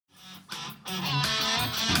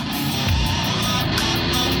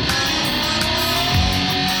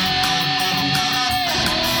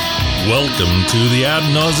Welcome to the Ad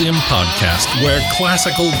Nauseam Podcast, where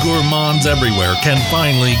classical gourmands everywhere can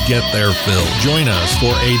finally get their fill. Join us for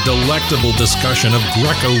a delectable discussion of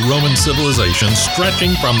Greco-Roman civilization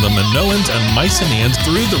stretching from the Minoans and Mycenaeans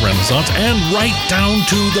through the Renaissance and right down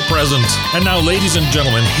to the present. And now, ladies and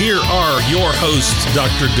gentlemen, here are your hosts,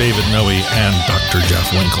 Dr. David Noe and Dr. Jeff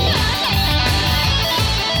Winkle.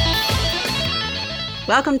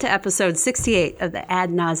 Welcome to episode 68 of the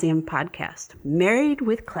Ad Nauseam Podcast, Married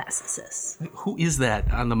with Classicists. Who is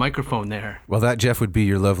that on the microphone there? Well, that, Jeff, would be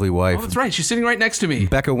your lovely wife. Oh, that's right. She's sitting right next to me.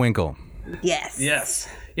 Becca Winkle. Yes.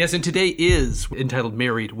 Yes, and today is entitled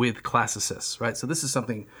Married with Classicists, right? So this is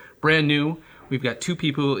something brand new. We've got two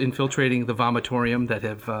people infiltrating the vomitorium that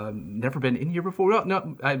have never been in here before. Well,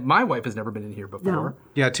 no, my wife has never been in here before. No.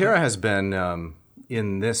 Yeah, Tara has been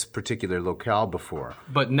in this particular locale before.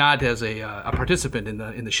 But not as a participant in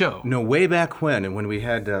the show. No, way back when, and when we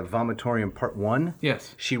had Vomitorium Part 1,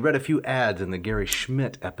 Yes. she read a few ads in the Gary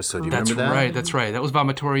Schmidt episode. You remember that? That's right. That was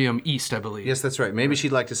Vomitorium East, I believe. Yes, that's right. Maybe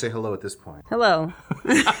she'd like to say hello at this point. Hello.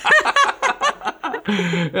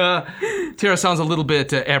 Tara sounds a little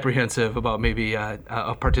bit apprehensive about maybe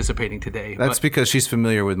participating today. That's because she's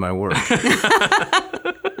familiar with my work.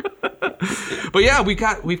 But yeah, we've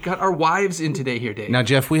got our wives in today here, Dave. Now,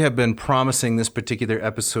 Jeff, we have been promising this particular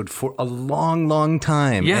episode for a long, long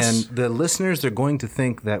time. Yes. And the listeners are going to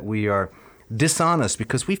think that we are dishonest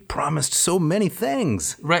because we've promised so many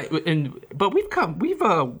things. Right, but we've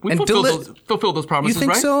fulfilled those promises, You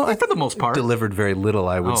think right? so? For the most part. Delivered very little,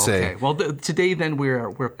 I would say. Okay. Well, today then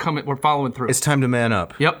we're following through. It's time to man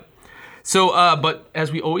up. Yep. So, but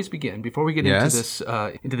as we always begin, before we get into this,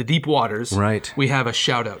 into the deep waters, Right. we have a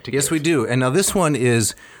shout out to Yes, give. we do. And now this one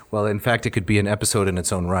is, well, in fact, it could be an episode in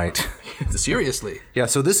its own right. Seriously. Yeah,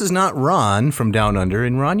 so this is not Ron from Down Under.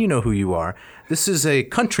 And Ron, you know who you are. This is a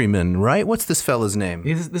countryman, right? What's this fella's name?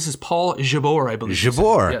 This is Paul Jabor, I believe.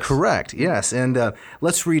 Jabor, Yes. correct. Yes, and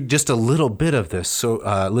let's read just a little bit of this. So,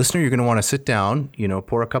 listener, you're going to want to sit down,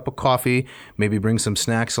 pour a cup of coffee, maybe bring some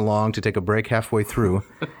snacks along to take a break halfway through.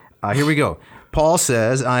 Here we go. Paul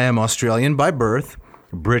says, I am Australian by birth,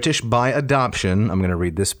 British by adoption. I'm going to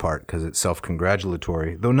read this part because it's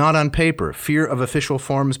self-congratulatory. Though not on paper, fear of official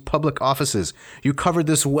forms, public offices. You covered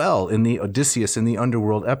this well in the Odysseus in the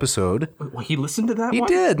Underworld episode. Well, he listened to that He one?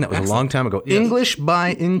 did, and that was a long time ago. Yes. English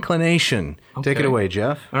by inclination. Take it Okay. away,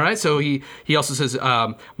 Jeff. All right, so he also says,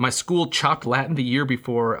 my school chopped Latin the year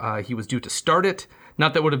before he was due to start it.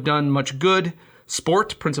 Not that would have done much good.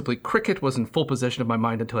 Sport, principally cricket, was in full possession of my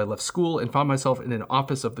mind until I left school and found myself in an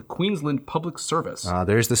office of the Queensland Public Service.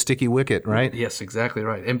 There's the sticky wicket, right? Yes, exactly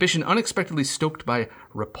right. Ambition unexpectedly stoked by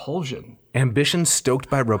repulsion. Ambition stoked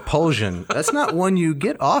by repulsion. That's not one you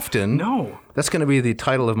get often. No. That's going to be the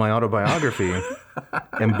title of my autobiography.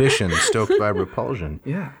 Ambition stoked by repulsion.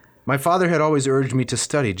 Yeah. My father had always urged me to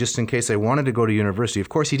study just in case I wanted to go to university. Of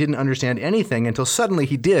course, he didn't understand anything until suddenly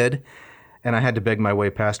he did, and I had to beg my way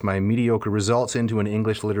past my mediocre results into an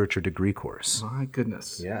English literature degree course. My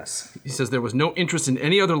goodness. Yes. He says there was no interest in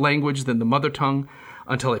any other language than the mother tongue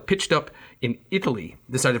until I pitched up in Italy,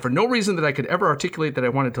 decided for no reason that I could ever articulate that I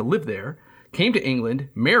wanted to live there, came to England,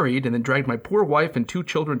 married, and then dragged my poor wife and two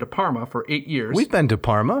children to Parma for 8 years. We've been to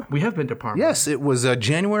Parma. We have been to Parma. Yes, it was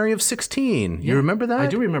January of 16. You remember that? I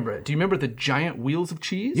do remember it. Do you remember the giant wheels of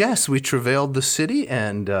cheese? Yes, we travailed the city,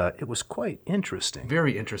 and it was quite interesting.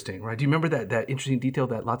 Very interesting, right? Do you remember that interesting detail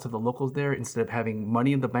that lots of the locals there, instead of having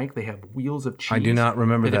money in the bank, they have wheels of cheese? I do not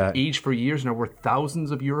remember that. that. Have aged for years and are worth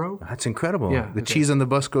thousands of euro? That's incredible. Yeah, the okay. cheese on the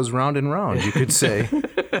bus goes round and round, you could say.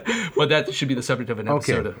 Well, that should be the subject of an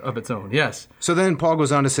episode of its own, yes. So then Paul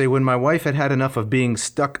goes on to say, when my wife had had enough of being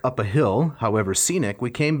stuck up a hill, however scenic, we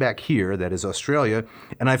came back here, that is Australia,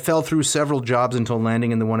 and I fell through several jobs until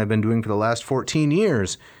landing in the one I've been doing for the last 14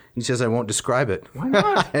 years. He says I won't describe it. Why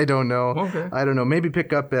not? I don't know. Okay. I don't know. Maybe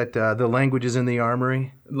pick up at the languages in the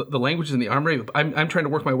armory. The languages in the armory. I'm trying to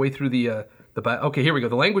work my way through the okay, here we go.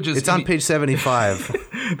 The languages. It's on page 75.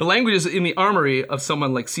 The languages in the armory of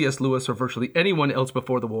someone like C.S. Lewis or virtually anyone else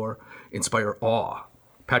before the war inspire awe.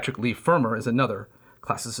 Patrick Lee Fermer is another.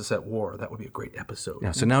 Classicists at War. That would be a great episode.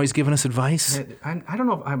 Yeah, so now he's giving us advice? I don't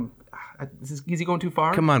know if is he going too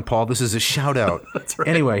far? Come on, Paul. This is a shout-out. That's right.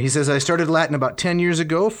 Anyway, he says, I started Latin about 10 years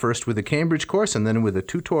ago, first with a Cambridge course and then with a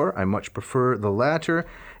tutor. I much prefer the latter,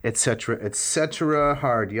 etc., etc.,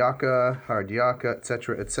 hard yaka,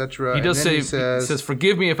 etc., etc. He does say, he says,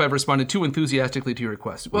 forgive me if I've responded too enthusiastically to your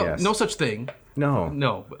request. Well, Yes. no such thing. No.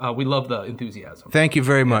 No, we love the enthusiasm. Thank you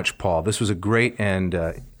very much, Paul. This was a great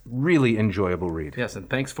and Really enjoyable read. Yes, and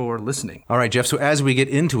thanks for listening. All right, Jeff. So as we get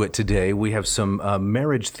into it today, we have some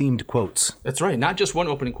marriage-themed quotes. That's right. Not just one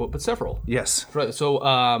opening quote, but several. Yes. Right. So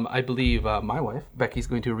I believe my wife, Becky's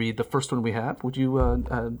going to read the first one we have. Would you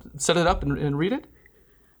set it up and read it?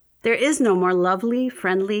 There is no more lovely,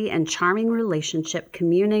 friendly, and charming relationship,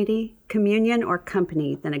 communion, or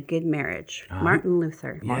company than a good marriage. Martin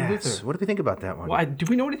Luther. Martin Yes. Luther. What do we think about that one? Well, do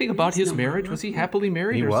we know anything about his marriage? Was he happily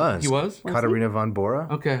married? He was. He was? Katerina von Bora.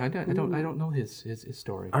 Okay, I don't know his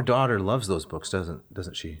story. Our daughter loves those books, doesn't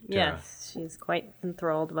she? Tara? Yes, she's quite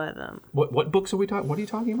enthralled by them. What books are we talking? What are you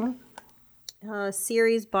talking about? A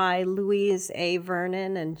series by Louise A.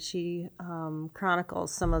 Vernon, and she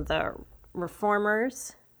chronicles some of the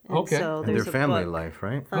reformers. And Okay. so And their there's a family book, life,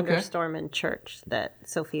 right? Thunderstorm in Church, that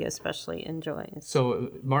Sophia especially enjoys. So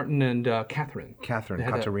Martin and Catherine. Catherine,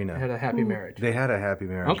 had Katerina. had a happy marriage. They had a happy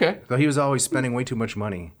marriage. Okay. Though he was always spending way too much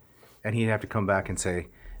money, and he'd have to come back and say,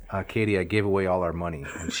 "Katie, I gave away all our money,"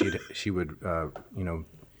 and she would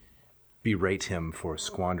berate him for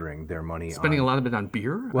squandering their money. Spending a lot of it on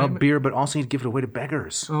beer. Well, beer, but also he'd give it away to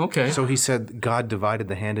beggars. Oh, okay. So he said God divided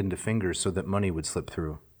the hand into fingers so that money would slip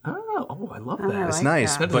through. Oh, I love that. It's like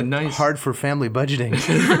nice, that. That's a but nice- hard for family budgeting.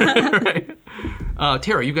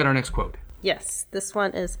 Tara, you got our next quote. Yes, this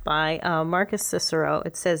one is by Marcus Cicero.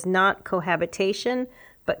 It says, "Not cohabitation,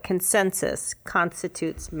 but consensus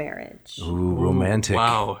constitutes marriage." Ooh, romantic.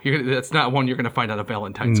 Wow, that's not one you're going to find on a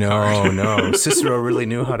Valentine's card. No. Cicero really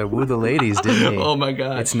knew how to woo the ladies, didn't he? Oh my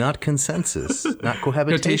God. It's not consensus, not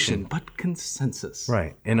cohabitation. Notation, but consensus.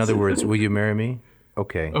 Right. In other words, will you marry me?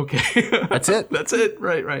 Okay. Okay. That's it. That's it.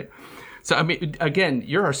 Right. So, I mean, again,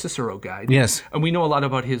 you're our Cicero guy. Yes. And we know a lot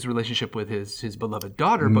about his relationship with his beloved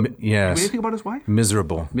daughter, but yes. do we anything about his wife?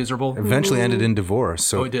 Miserable. Miserable. Eventually ended in divorce.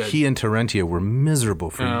 So Oh, it did. he and Terentia were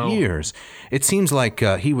miserable for Oh. years. It seems like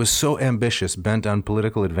he was so ambitious, bent on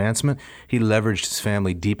political advancement, he leveraged his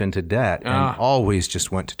family deep into debt and always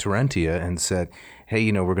just went to Terentia and said,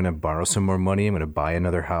 hey, we're going to borrow some more money. I'm going to buy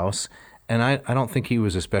another house. And I don't think he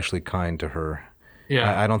was especially kind to her.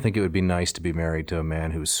 Yeah. I don't think it would be nice to be married to a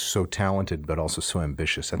man who's so talented but also so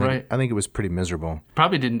ambitious. I think it was pretty miserable.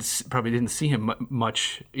 Probably didn't see him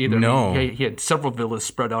much either. No. I mean, he had several villas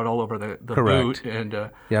spread out all over the Correct. boot, and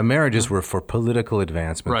Yeah, marriages were for political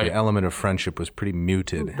advancement. Right. The element of friendship was pretty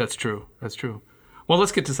muted. that's true. Well,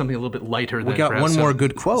 let's get to something a little bit lighter. We got one more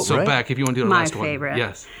good quote, So right? Beck, if you want to do the My last favorite. one,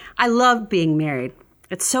 yes. I love being married.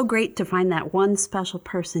 It's so great to find that one special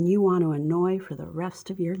person you want to annoy for the rest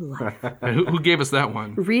of your life. And who gave us that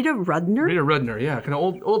one? Rita Rudner? Rita Rudner, yeah, kind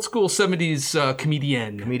of old school 70s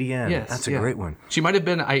comedian. Comedian. That's a great one. She might have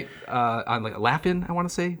been on like Laugh-In, I want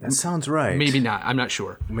to say. That sounds right. Maybe not. I'm not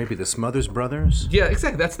sure. Maybe the Smothers Brothers? Yeah,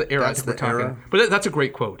 exactly. That's the era That's that we're the talking. era. But that's a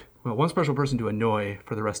great quote. Well, one special person to annoy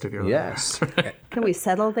for the rest of your life. Yes. Can we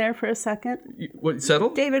settle there for a second? What, settle?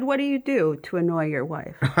 David, what do you do to annoy your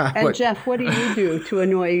wife? And Jeff, what do you do to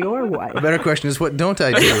annoy your wife? The better question is, what don't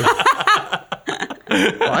I do?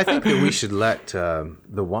 Well, I think that we should let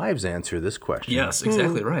the wives answer this question. Yes,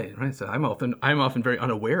 exactly right. So I'm often very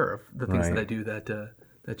unaware of the things Right. that I do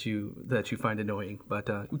that you find annoying. But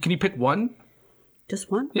can you pick one? Just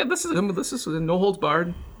one? Yeah, this is no holds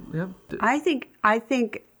barred. Yeah. I think,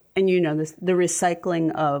 and you know this, the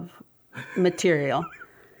recycling of material,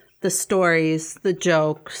 the stories, the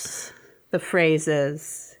jokes, the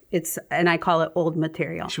phrases. And I call it old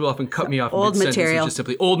material. She will often cut me off old mid-sentence and material. just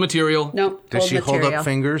simply old material. No, Does old she material. hold up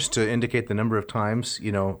fingers to indicate the number of times,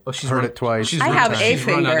 She's heard run- it twice? she's I run- have a she's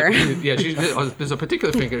run out of- finger. Yeah, there's a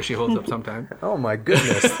particular finger she holds up sometimes. Oh, my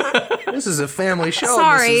goodness. This is a family show,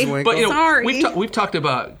 Sorry. Mrs. Winkle. But Sorry. we've talked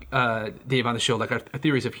about Dave on the show, like our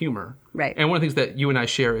theories of humor, Right. And one of the things that you and I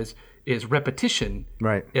share is repetition,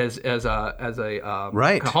 Right. As a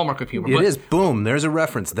Right. hallmark of humor. It But- is. Boom. There's a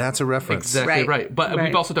reference. That's a reference. Exactly Right. right. But Right.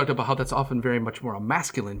 we've also talked about how that's often very much more a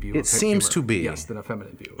masculine view. It seems humor, to be. yes, than a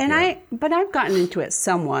feminine view. And I've gotten into it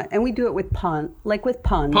somewhat, and we do it with puns,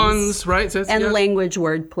 Puns, right? So and yeah. language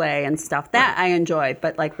wordplay and stuff. That I enjoy,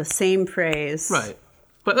 but like the same phrase, Right.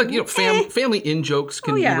 But like family in jokes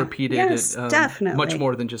can be yeah. repeated Yes, definitely. much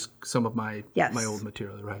more than just some of my Yes. my old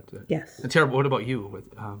material, right? Yes. And Tara, what about you? With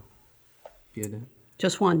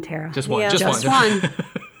Just one, Tara. just one, Yeah. just, Just one.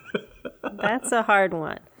 one. That's a hard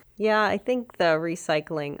one. Yeah, I think the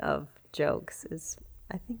recycling of jokes is,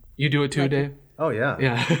 You do it too, Dave? Oh, yeah.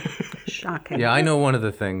 Yeah. Shocking. Yeah, I know one of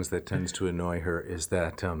the things that tends to annoy her is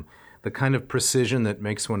that the kind of precision that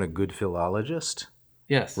makes one a good philologist,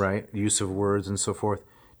 Yes. right? Use of words and so forth,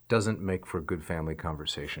 doesn't make for good family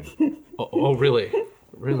conversation. Oh, really?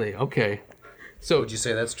 Really? Okay. So, Would you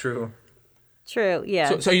say that's true? true,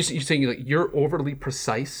 yeah. so you're saying like you're overly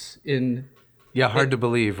precise in Yeah, hard to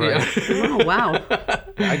believe, right? Oh, wow.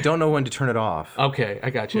 I don't know when to turn it off. Okay, I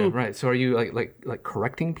got you. Right. So are you like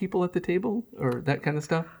correcting people at the table or that kind of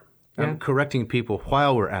stuff? I'm correcting people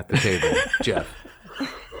while we're at the table, Jeff.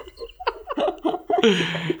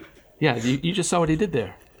 Yeah, you just saw what he did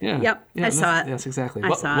there. Yeah. Yep, I saw it. Yes, exactly.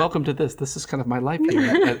 saw it. Welcome to this. This is kind of my life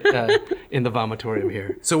here in the vomitorium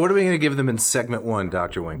here. So what are we going to give them in segment 1,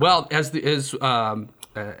 Dr. Winkler? Well, as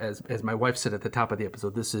my wife said at the top of the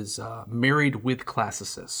episode, this is Married with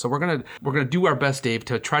Classicists. So we're gonna do our best, Dave,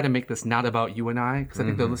 to try to make this not about you and I, because I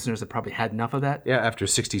think the listeners have probably had enough of that. Yeah, after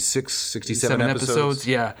 66, 67 episodes.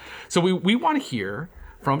 Yeah. So we want to hear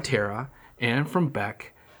from Tara and from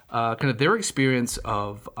Beck, kind of their experience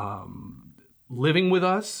of living with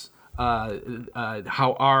us,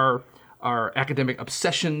 how our academic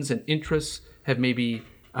obsessions and interests have maybe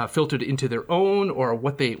filtered into their own, or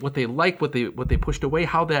what they like, what they pushed away,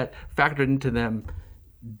 how that factored into them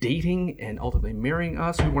dating and ultimately marrying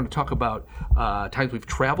us. We want to talk about times we've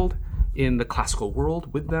traveled in the classical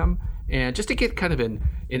world with them, and just to get kind of an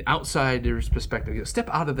outsider's perspective, step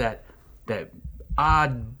out of that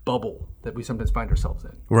odd bubble that we sometimes find ourselves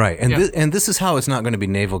in. Right, and this is how it's not going to be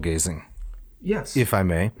navel-gazing. Yes. If I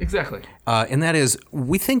may. Exactly. And that is,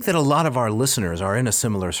 we think that a lot of our listeners are in a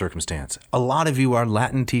similar circumstance. A lot of you are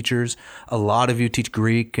Latin teachers. A lot of you teach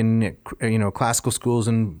Greek in classical schools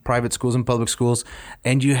and private schools and public schools.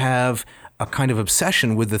 And you have a kind of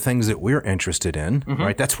obsession with the things that we're interested in,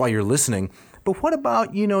 right? That's why you're listening. But what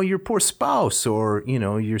about, your poor spouse or,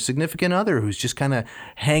 your significant other who's just kind of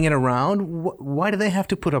hanging around? Why do they have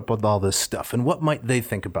to put up with all this stuff? And what might they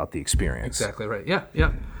think about the experience? Exactly right.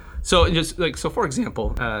 Yeah. So for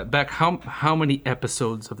example, Beck, how many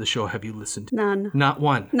episodes of the show have you listened to? None. Not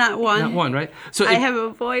one. Not one. Not one, right? So I have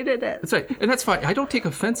avoided it. That's right, and that's fine. I don't take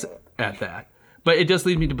offense at that, but it does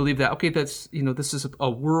lead me to believe that that's this is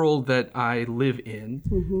a world that I live in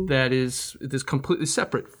that is completely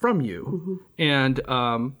separate from you, and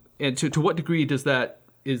to what degree is that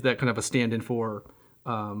kind of a stand-in for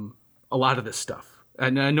a lot of this stuff?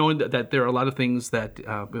 And I know that there are a lot of things that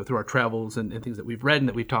through our travels and things that we've read and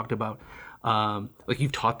that we've talked about, like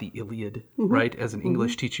you've taught the Iliad, right, as an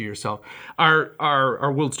English teacher yourself.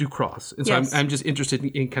 Our worlds do cross, and so Yes. I'm just interested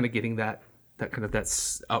in kind of getting that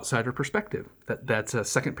outsider perspective, that's a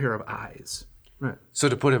second pair of eyes. Right. So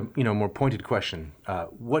to put a more pointed question,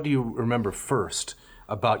 what do you remember first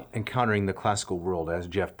about encountering the classical world as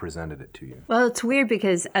Jeff presented it to you? Well, it's weird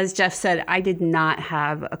because, as Jeff said, I did not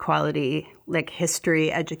have a quality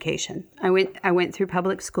history education. I went through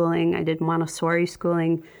public schooling. I did Montessori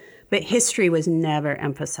schooling, but history was never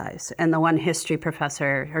emphasized. And the one history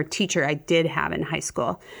professor or teacher I did have in high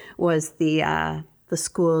school was the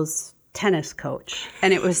school's tennis coach,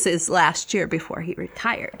 and it was his last year before he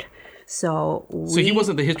retired. So he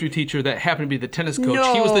wasn't the history teacher that happened to be the tennis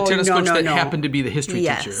coach. He was the tennis coach that happened to be the history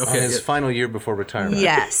teacher. On his final year before retirement.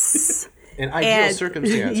 Yes. An ideal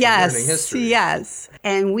circumstance for learning history. Yes.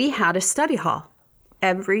 And we had a study hall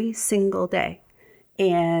every single day.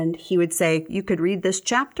 And he would say, you could read this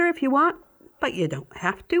chapter if you want, but you don't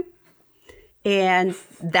have to. And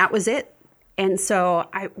that was it. And so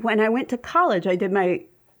when I went to college, I did my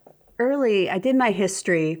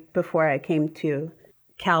history before I came to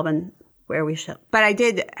Calvin, where we should. But I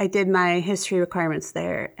did my history requirements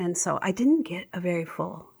there, and so I didn't get a very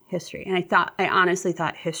full history. And I honestly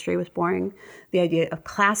thought history was boring. The idea of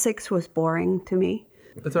classics was boring to me.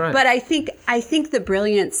 That's all right. But I think the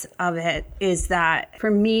brilliance of it is that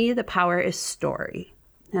for me the power is story,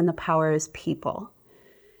 and the power is people.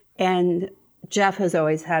 And Jeff has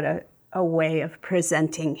always had a way of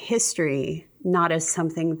presenting history not as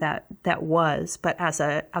something that was, but as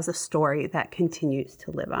a story that continues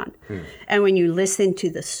to live on. And when you listen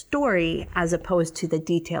to the story as opposed to the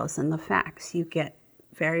details and the facts, you get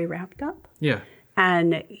very wrapped up. Yeah.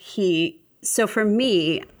 And so for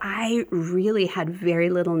me, I really had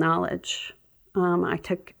very little knowledge.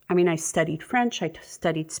 I studied French, I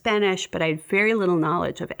studied Spanish, but I had very little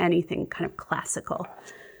knowledge of anything kind of classical.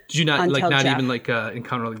 Did you not Jeff. even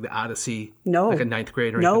encounter the Odyssey? No. Like a ninth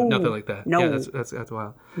grade or No. anything? Nothing like that. No. Yeah, that's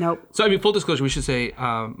wild. Nope. So full disclosure, we should say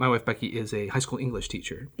my wife Becky is a high school English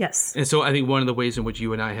teacher. Yes. And so I think one of the ways in which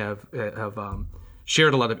you and I have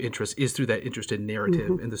shared a lot of interest is through that interest in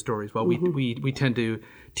narrative and the stories. Well, we tend to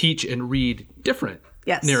teach and read different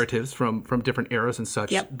narratives from different eras and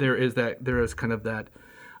such. Yep. There is kind of that.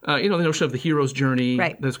 The notion of the hero's journey.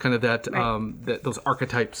 Right. There's kind of that, those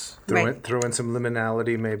archetypes. Throw in some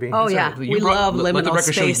liminality, maybe. Oh, yeah. We love let the liminal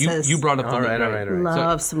record spaces. show you brought up All right.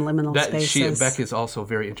 Love some liminal spaces. Beck is also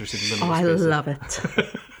very interested in liminal Oh, I spaces. love it.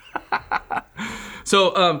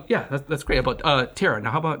 So, that's great. About Tara, now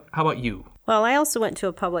how about you? Well, I also went to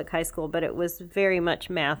a public high school, but it was very much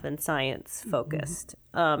math and science focused.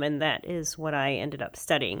 And that is what I ended up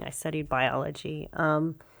studying. I studied biology.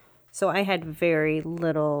 So I had very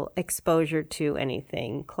little exposure to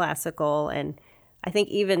anything classical. And I think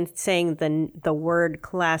even saying the word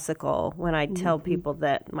classical, when I tell people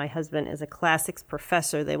that my husband is a classics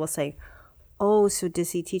professor, they will say, oh, so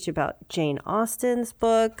does he teach about Jane Austen's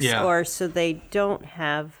books? Yeah. Or so they don't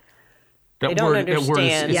have... That don't word is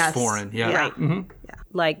understand. Yes. foreign. Yeah. Right. Mhm.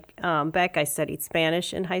 Like Beck, I studied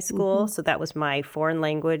Spanish in high school, so that was my foreign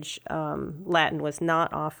language. Latin was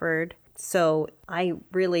not offered. So I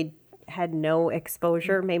really had no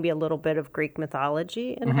exposure, maybe a little bit of Greek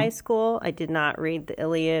mythology in high school. I did not read the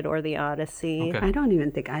Iliad or the Odyssey. Okay. I don't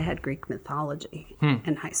even think I had Greek mythology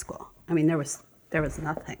in high school. I mean, there was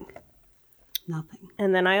nothing. Nothing.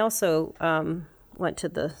 And then I also went to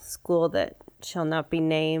the school that shall not be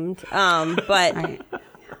named.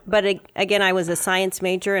 But again, I was a science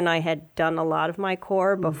major, and I had done a lot of my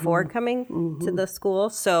core before coming to the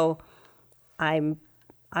school. So I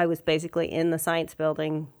was basically in the science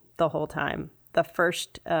building the whole time. The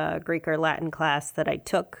first Greek or Latin class that I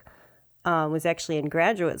took was actually in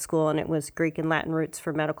graduate school, and it was Greek and Latin roots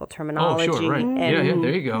for medical terminology. Oh, sure, right. And Yeah,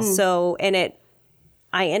 there you go. so,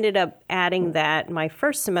 I ended up adding that my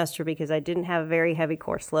first semester because I didn't have a very heavy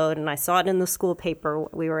course load, and I saw it in the school paper.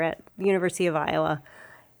 We were at the University of Iowa,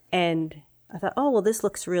 and I thought, oh, well, this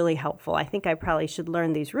looks really helpful. I think I probably should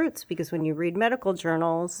learn these roots because when you read medical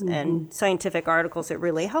journals and scientific articles, it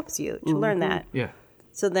really helps you to learn that. Yeah.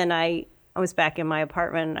 So then I was back in my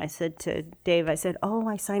apartment, and I said to Dave, I said, oh,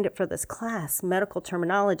 I signed up for this class, medical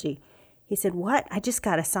terminology. He said, what? I just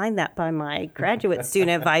got assigned that by my graduate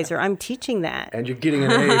student advisor. I'm teaching that. And you're getting an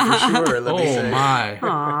A for sure. Let me Oh say.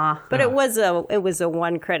 my. But it was a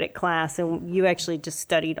 1 credit class, and you actually just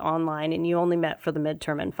studied online, and you only met for the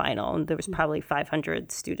midterm and final, and there was probably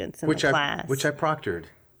 500 students in the class. Which I proctored.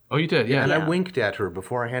 Oh, you did, yeah. And I winked at her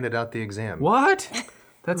before I handed out the exam. What?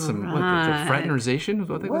 That's some fraternization is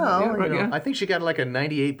what they Well, yeah, right, yeah. I think she got like a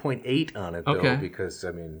 98.8 on it, though, Okay. because,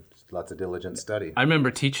 I mean, lots of diligent study. I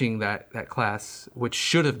remember teaching that class, which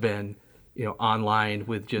should have been, online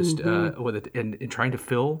with just with it and trying to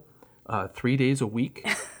fill 3 days a week,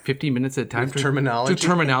 15 minutes at a time. With terminology? To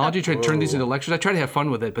terminology, trying to turn these into lectures. I tried to have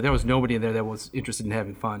fun with it, but there was nobody in there that was interested in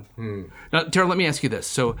having fun. Now, Tara, let me ask you this.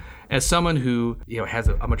 So, as someone who has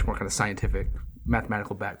a much more kind of scientific,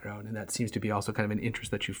 mathematical background, and that seems to be also kind of an interest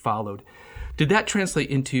that you followed, did that translate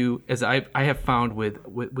into, as I have found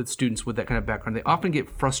with students with that kind of background, they often get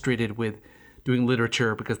frustrated with doing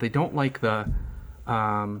literature because they don't like the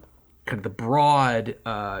kind of the broad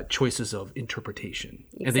choices of interpretation,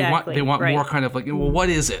 Exactly, and they want right. more kind of like, well, what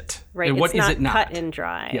is it, Right, and what it's is not it not? cut and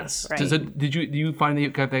dry. Yes. Right. Do you find that you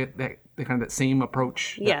got that kind of that same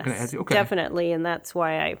approach? That kind of Yes, adds- okay. definitely, and that's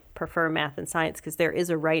why I prefer math and science, because there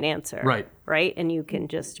is a right answer. Right. Right, and you can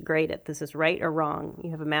just grade it. This is right or wrong.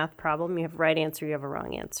 You have a math problem, you have a right answer, you have a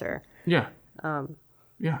wrong answer. Yeah. But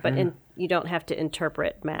yeah. you don't have to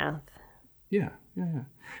interpret math. Yeah.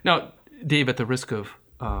 Now, Dave, at the risk of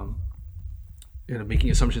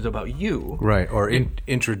making assumptions about you, Right, or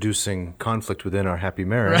introducing conflict within our happy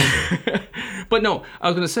marriage. but no, I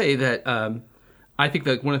was going to say that I think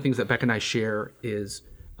that one of the things that Beck and I share is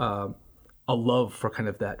a love for kind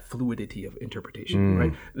of that fluidity of interpretation,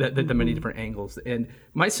 right? That the many different angles. And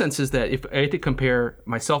my sense is that if I had to compare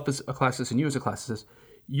myself as a classicist and you as a classicist,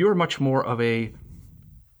 you're much more of a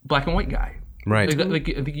black and white guy. Right. Like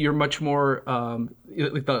I think you're much more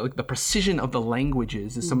like the precision of the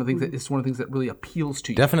languages is some of the things that is one of the things that really appeals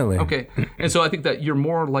to you. Definitely. Okay. And so I think that you're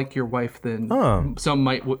more like your wife than some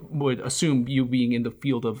might would assume, you being in the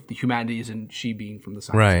field of the humanities and she being from the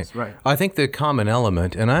sciences. Right. I think the common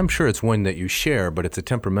element, and I'm sure it's one that you share, but it's a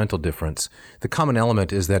temperamental difference. The common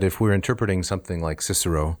element is that if we're interpreting something like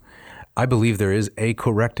Cicero, I believe there is a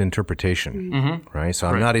correct interpretation, right? So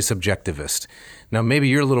I'm not a subjectivist. Now, maybe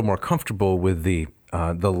you're a little more comfortable with the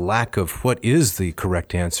lack of what is the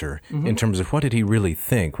correct answer in terms of what did he really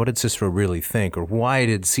think? What did Cicero really think? Or why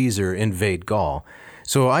did Caesar invade Gaul?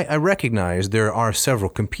 So I recognize there are several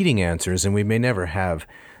competing answers, and we may never have,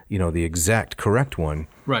 the exact correct one.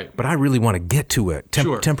 Right. But I really want to get to it.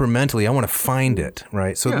 Sure. Temperamentally, I want to find it,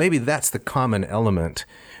 right? So maybe that's the common element.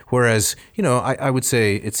 Whereas, I would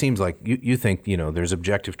say it seems like you think, there's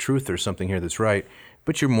objective truth or something here that's right,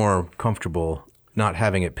 but you're more comfortable not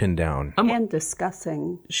having it pinned down. And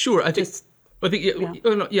discussing. Sure, I think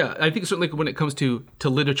certainly when it comes to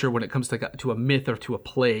literature, when it comes to a myth or to a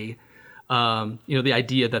play, the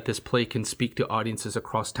idea that this play can speak to audiences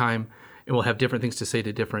across time and will have different things to say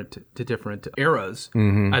to different eras,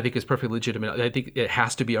 Mm-hmm. I think is perfectly legitimate. I think it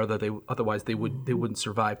has to be, otherwise they wouldn't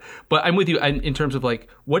survive. But I'm with you in terms of like,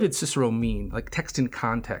 what did Cicero mean? Like text in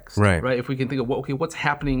context, Right. If we can think of what's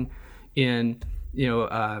happening in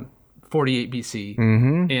 48 BC,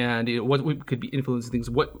 and what could be influencing things.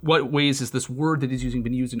 What ways is this word that he's using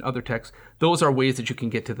been used in other texts? Those are ways that you can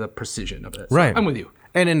get to the precision of it. So Right. I'm with you.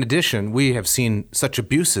 And in addition, we have seen such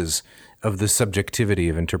abuses of the subjectivity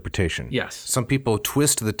of interpretation. Yes. Some people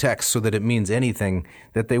twist the text so that it means anything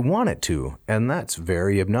that they want it to, and that's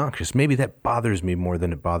very obnoxious. Maybe that bothers me more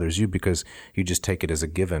than it bothers you because you just take it as a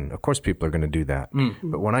given. Of course people are going to do that.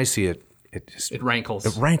 But when I see it, It rankles.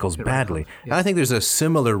 It rankles badly. And I think there's a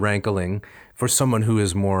similar rankling for someone who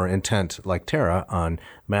is more intent, like Tara, on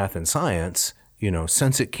math and science.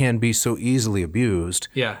 Since it can be so easily abused,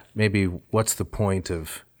 Yeah. maybe what's the point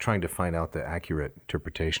of trying to find out the accurate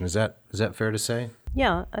interpretation? Is that fair to say?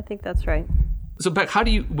 Yeah, I think that's right. So, Beck, how do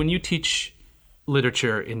you, when you teach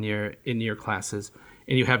literature in your classes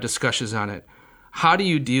and you have discussions on it, how do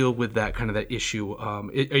you deal with that kind of that issue?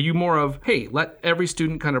 Are you more of, hey, let every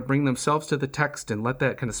student kind of bring themselves to the text and let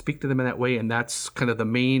that kind of speak to them in that way, and that's kind of the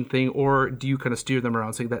main thing? Or do you kind of steer them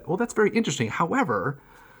around saying that, oh, that's very interesting. However,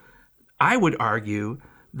 I would argue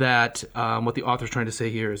that what the author's trying to say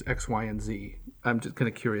here is X, Y, and Z. I'm just kind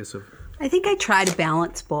of curious of. I think I try to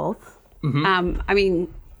balance both.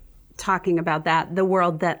 Talking about that, the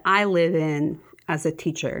world that I live in as a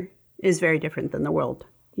teacher is very different than the world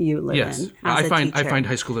you live Yes, in. I as a find teacher.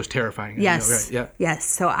 high schoolers terrifying. Yes. Right? Yeah. Yes.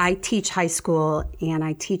 So I teach high school, and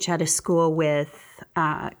I teach at a school with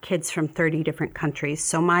kids from 30 different countries.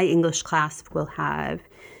 So my English class will have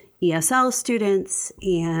ESL students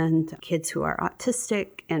and kids who are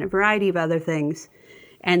autistic and a variety of other things.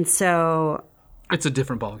 And so It's a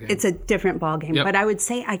different ballgame. it's a different ballgame. Yep. But I would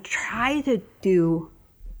say I try to do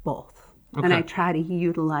both. And Okay. I try to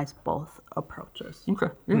utilize both approaches.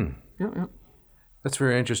 okay. Yeah. That's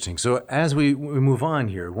very interesting. So as we move on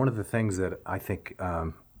here, one of the things that I think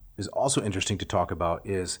is also interesting to talk about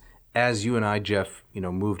is, as you and I, Jeff,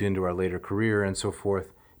 moved into our later career and so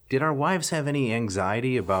forth, did our wives have any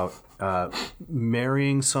anxiety about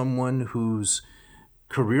marrying someone whose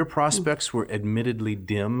career prospects were admittedly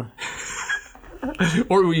dim?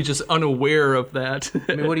 Or were you just unaware of that?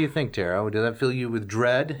 I mean, what do you think, Tara? Did that fill you with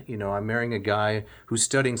dread? I'm marrying a guy who's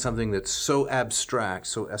studying something that's so abstract,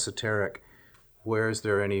 so esoteric. Where is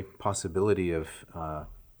there any possibility of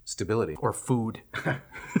stability? Or food?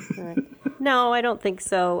 No, I don't think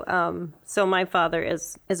so. So my father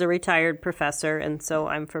is a retired professor, and so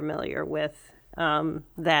I'm familiar with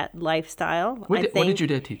that lifestyle. What did your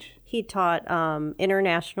dad teach? He taught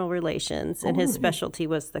international relations, and his specialty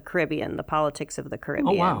was the Caribbean, the politics of the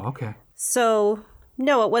Caribbean. Oh, wow. Okay. So,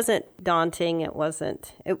 no, it wasn't daunting. It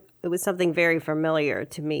wasn't. It was something very familiar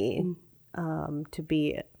to me to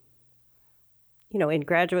be, in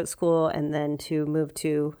graduate school, and then to move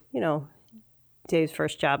to, Dave's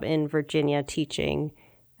first job in Virginia teaching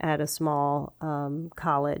at a small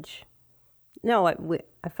college. No,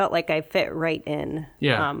 I felt like I fit right in.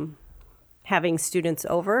 Yeah. Having students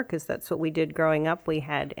over, because that's what we did growing up. We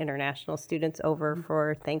had international students over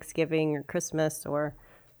for Thanksgiving or Christmas or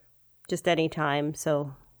just any time.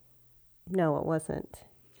 So, no, it wasn't.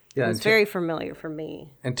 Yeah, It was very familiar for me.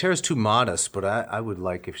 And Tara's too modest, but I would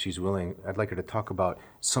like, if she's willing, I'd like her to talk about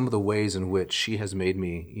some of the ways in which she has made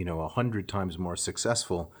me, 100 times more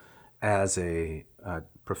successful as a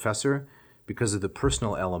professor because of the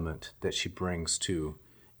personal element that she brings to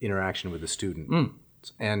interaction with the student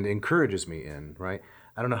and encourages me in, right?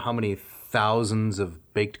 I don't know how many thousands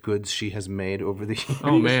of baked goods she has made over the years.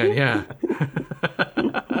 Oh, man, yeah.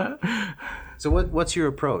 So what's your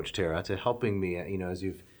approach, Tara, to helping me, as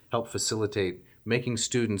you've helped facilitate making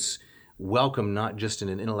students welcome, not just in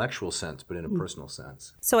an intellectual sense, but in a personal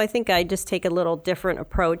sense? So I think I just take a little different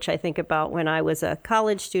approach. I think about when I was a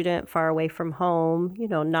college student, far away from home,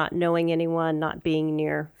 not knowing anyone, not being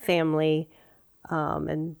near family.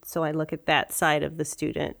 And so I look at that side of the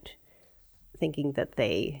student, thinking that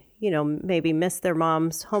they, maybe miss their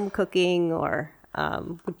mom's home cooking or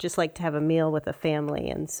would just like to have a meal with a family.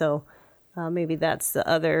 And so maybe that's the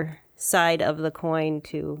other side of the coin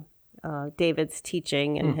to David's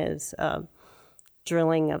teaching and his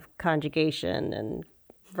drilling of conjugation and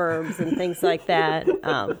verbs and things like that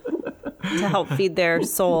to help feed their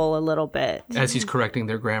soul a little bit. As he's correcting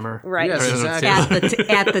their grammar. Right. Yes, exactly.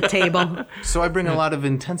 At the table. So I bring a lot of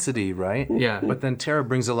intensity, right? Yeah. But then Tara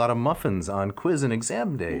brings a lot of muffins on quiz and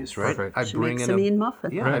exam days, right? Perfect. I She bring makes in a mean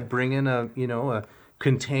muffin. Yeah, I bring in a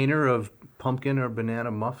container of pumpkin or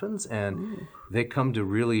banana muffins, and they come to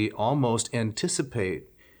really almost anticipate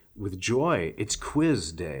with joy. It's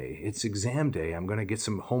quiz day. It's exam day. I'm going to get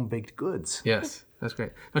some home-baked goods. Yes, that's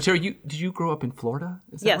great. Now, Terry, did you grow up in Florida?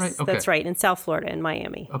 Is that Yes, right? Okay. that's right, in South Florida, in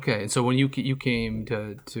Miami. Okay, and so when you came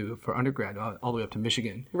to for undergrad all the way up to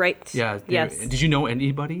Michigan, Right. Yeah. Yes. Did you know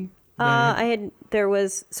anybody?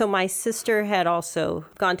 So my sister had also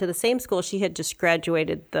gone to the same school. She had just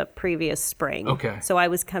graduated the previous spring. Okay. So I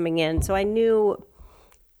was coming in. So I knew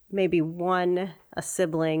maybe a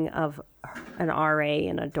sibling of an RA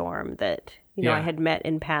in a dorm that, Yeah. I had met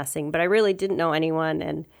in passing, but I really didn't know anyone.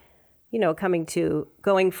 And,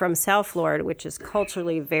 going from South Florida, which is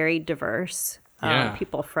culturally very diverse, Yeah.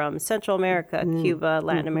 people from Central America, Cuba,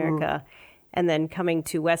 Latin America, and then coming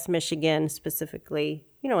to West Michigan, specifically,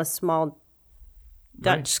 a small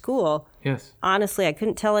Dutch Right. school. Yes. Honestly, I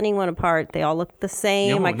couldn't tell anyone apart. They all looked the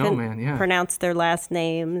same. No, I couldn't man, yeah. pronounce their last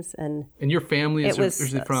names. And And your family is It was,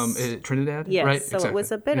 originally from Trinidad, yes, right? so it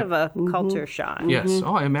was a bit of a culture shock. Yes.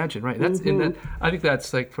 Oh, I imagine. Right. That's and that. I think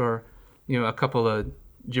that's like for a couple of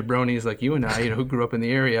jabronis like you and I, who grew up in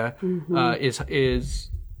the area,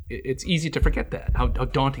 it's easy to forget that how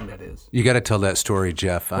daunting that is. You got to tell that story,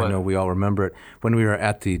 Jeff. I What? know we all remember it. When we were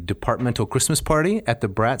at the departmental Christmas party at the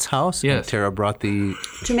Bratz house, Yes. and Tara brought the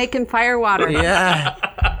Jamaican firewater,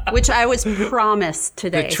 which I was promised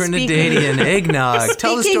today. Trinidadian eggnog.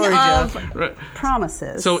 Tell the story, of Jeff.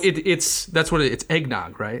 promises. So it's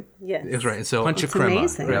eggnog, right? Yes. It's right. And so Punch of It's crema.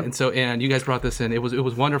 amazing. right. And you guys brought this in. It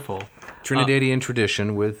was wonderful. Trinidadian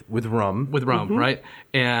tradition with rum. With rum, right?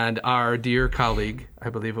 And our dear colleague, I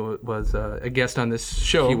believe it was a guest on this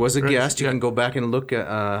show. He was a right? guest. You Yeah. can go back and look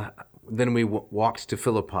at. Then we walked to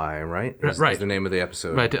Philippi, right? Right. Is the name of the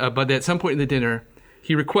episode. Right, but at some point in the dinner,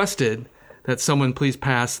 he requested that someone please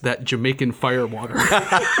pass that Jamaican firewater.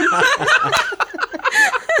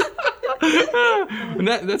 And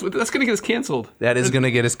that's going to get us canceled. That is going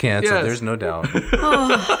to get us canceled. Yes. There's no doubt.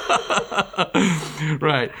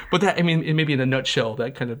 Right, but that maybe in a nutshell,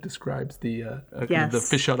 that kind of describes the kind of the Yes.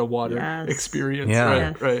 fish out of water Yes. experience. Yeah. Right,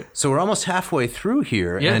 Yes. right. So we're almost halfway through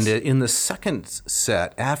here, Yes. and in the second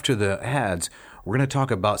set, after the ads, we're going to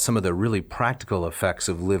talk about some of the really practical effects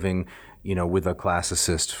of living, with a class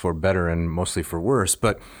assist for better and mostly for worse.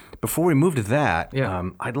 But before we move to that, Yeah.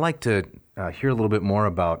 I'd like to hear a little bit more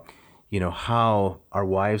about, how our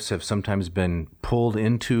wives have sometimes been pulled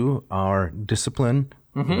into our discipline,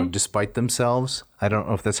 despite themselves. I don't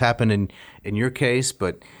know if that's happened in your case,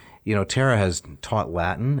 but Tara has taught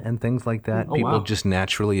Latin and things like that. People wow. just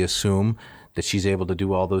naturally assume that she's able to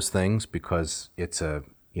do all those things because it's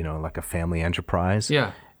like a family enterprise.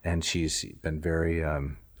 Yeah. And she's been very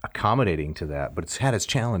accommodating to that, but it's had its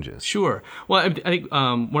challenges. Sure. Well, I think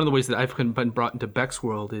one of the ways that I've kind of been brought into Beck's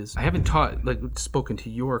world is I haven't spoken to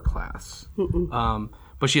your class,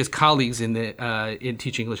 but she has colleagues in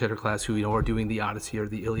teaching English at her class who are doing the Odyssey or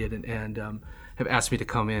the Iliad and have asked me to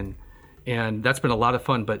come in, and that's been a lot of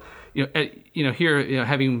fun. But here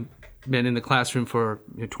having been in the classroom for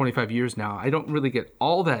 25 years now, I don't really get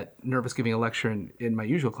all that nervous giving a lecture in my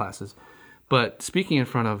usual classes, but speaking in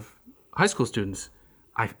front of high school students,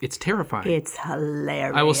 it's terrifying. it's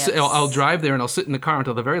hilarious. I'll drive there and I'll sit in the car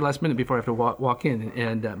until the very last minute before I have to walk in,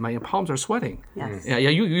 and my palms are sweating. Yes. Yeah.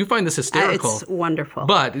 You find this hysterical. It's wonderful.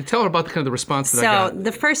 But tell her about the response that I So got.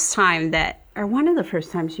 the first time one of the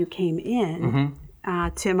first times you came in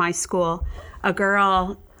to my school, a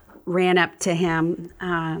girl ran up to him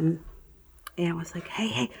and was like,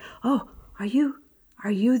 "Hey, oh, are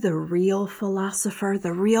you the real philosopher,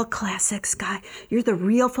 the real classics guy? You're the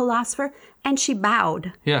real philosopher?" And she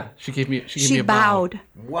bowed. Yeah, she gave me She a bow. bowed.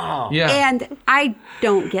 Wow. Yeah. And I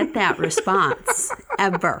don't get that response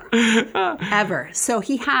ever. So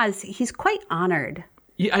he's quite honored,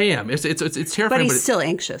 Yeah, I am. It's terrifying, but he's it's, still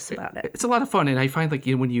anxious about it. it's a lot of fun. And I find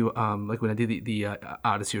when you when I do the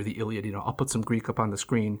Odyssey or the Iliad, I'll put some Greek up on the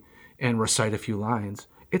screen and recite a few lines.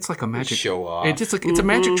 It's like a magic show off. It's just it's a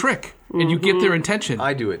magic trick, and you get their intention.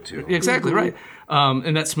 I do it too. Exactly right,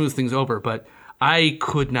 and that smooths things over. But I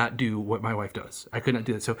could not do what my wife does. I could not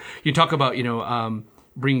do that. So you talk about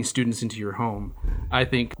bringing students into your home. I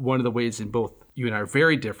think one of the ways in both you and I are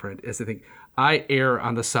very different is I think I err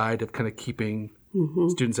on the side of kind of keeping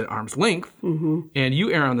students at arm's length, and you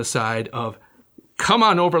err on the side of come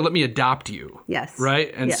on over, let me adopt you. Yes.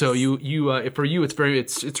 Right. And Yes. so you for you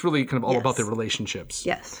it's really kind of all about the relationships.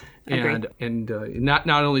 Yes. And not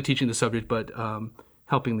only teaching the subject, but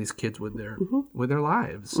helping these kids with their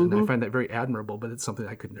lives. And I find that very admirable, but it's something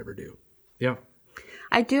I could never do. Yeah.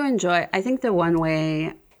 I do enjoy. I think the one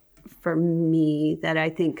way for me that I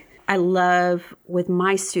think I love with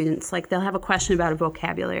my students, like they'll have a question about a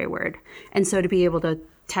vocabulary word, and so to be able to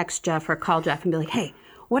text Jeff or call Jeff and be like, "Hey,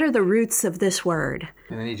 what are the roots of this word?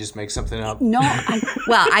 And then he just makes something up. No,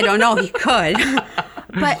 I don't know. He could,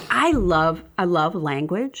 but I love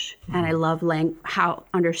language, and I love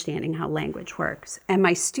understanding how language works. And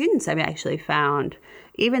my students, I've actually found,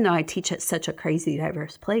 even though I teach at such a crazy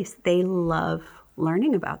diverse place, they love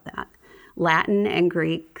learning about that. Latin and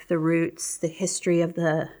Greek, the roots, the history of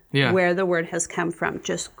where the word has come from,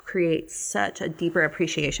 just creates such a deeper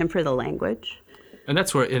appreciation for the language. And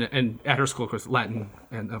that's where, and at her school, of course, Latin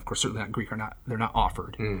and of course certainly not Greek they're not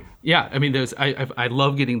offered. Yeah, I mean, I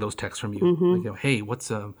love getting those texts from you. Like, you know, hey, we're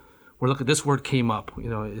looking, this word came up. You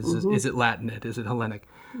know, is it Latin? Is it Hellenic?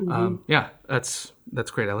 Yeah, that's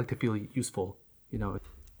great. I like to feel useful. You know.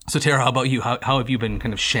 So Tara, how about you? How have you been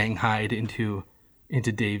kind of shanghaied into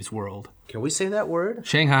Dave's world? Can we say that word?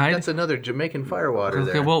 Shanghai. That's another Jamaican firewater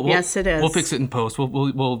there. Well, yes, it is. We'll fix it in post.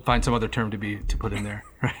 We'll find some other term to put in there.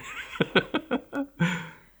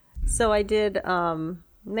 So I did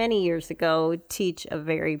many years ago teach a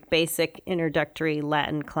very basic introductory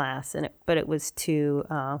Latin class, but it was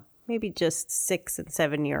to maybe just 6 and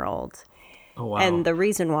 7 year olds. Oh wow! And the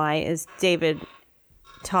reason why is David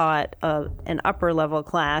taught an upper level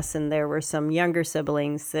class, and there were some younger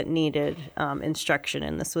siblings that needed instruction,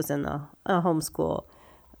 and this was in a homeschool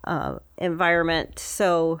environment.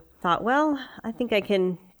 So thought, well, I think I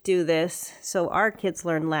can do this. So our kids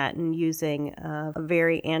learn Latin using a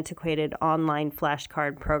very antiquated online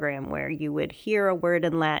flashcard program where you would hear a word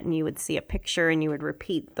in Latin, you would see a picture, and you would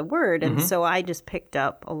repeat the word. And so I just picked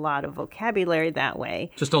up a lot of vocabulary that way.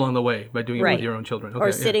 Just along the way by doing it with your own children. Okay,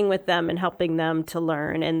 or sitting with them and helping them to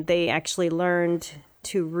learn. And they actually learned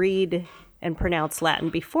to read and pronounce Latin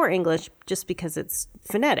before English just because it's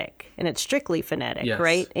phonetic, and it's strictly phonetic,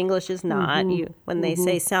 right? English is not. When they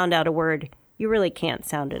say sound out a word, you really can't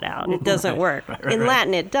sound it out. It doesn't work. In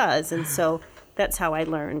Latin, it does. And so that's how I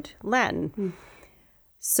learned Latin.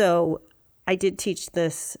 So I did teach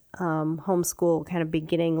this homeschool kind of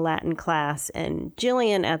beginning Latin class. And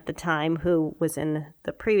Jillian at the time, who was in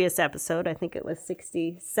the previous episode, I think it was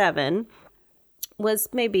 67, was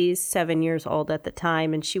maybe 7 years old at the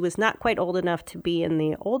time. And she was not quite old enough to be in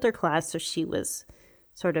the older class. So she was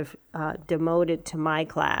sort of demoted to my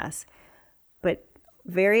class. But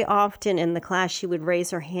very often in the class, she would raise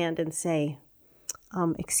her hand and say,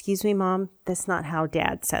 excuse me, Mom, that's not how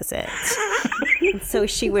Dad says it. And so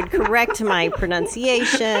she would correct my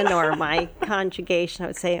pronunciation or my conjugation. I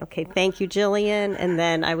would say, okay, thank you, Jillian. And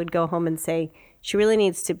then I would go home and say, she really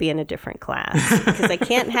needs to be in a different class because I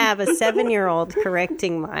can't have a 7-year-old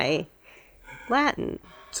correcting my Latin.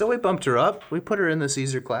 So we bumped her up. We put her in the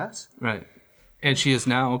Caesar class. Right. And she is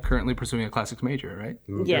now currently pursuing a classics major, right?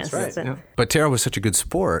 Yes. That's right. Yeah. But Tara was such a good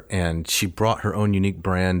sport, and she brought her own unique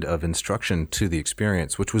brand of instruction to the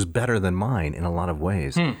experience, which was better than mine in a lot of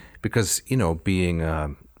ways. Because, you know, being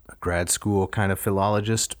a grad school kind of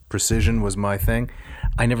philologist, precision was my thing.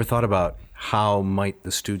 I never thought about how might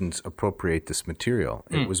the students appropriate this material.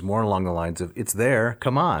 It was more along the lines of, it's there,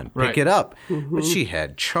 come on, pick it up. But she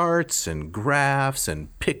had charts and graphs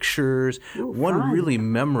and pictures. One really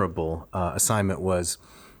memorable assignment was,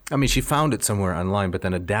 I mean, she found it somewhere online, but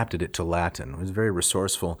then adapted it to Latin. It was very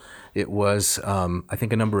resourceful. It was, I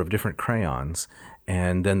think, a number of different crayons.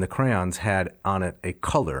 And then the crayons had on it a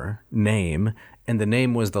color name, and the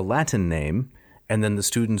name was the Latin name. And then the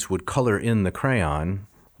students would color in the crayon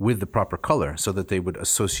with the proper color so that they would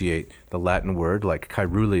associate the Latin word like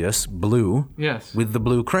caeruleus, blue, with the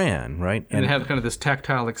blue crayon, right? And have kind of this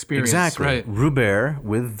tactile experience. Exactly. Right. Rubert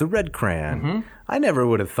with the red crayon. I never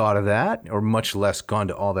would have thought of that, or much less gone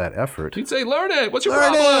to all that effort. You'd say, learn it. What's your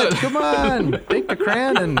Learn problem? it. Come on. Take the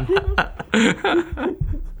crayon and...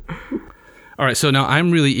 All right, so now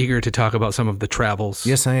I'm really eager to talk about some of the travels.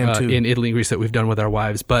 Yes, I am too. In Italy and Greece that we've done with our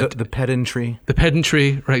wives, but the pedantry. The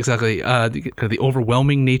pedantry, right? Exactly. The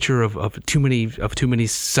overwhelming nature of too many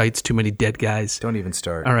sites, too many dead guys. Don't even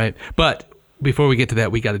start. All right, but before we get to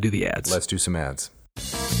that, we got to do the ads. Let's do some ads.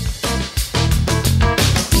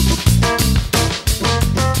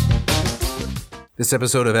 This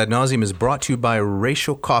episode of Ad Nauseam is brought to you by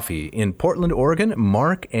Racial Coffee. In Portland, Oregon,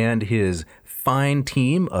 Mark and his fine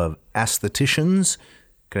team of aestheticians.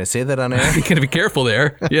 Can I say that on air? You gotta be careful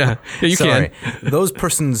there. Yeah, you Sorry. can. Those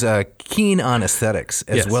persons keen on aesthetics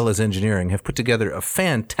as well as engineering have put together a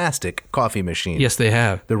fantastic coffee machine. Yes, they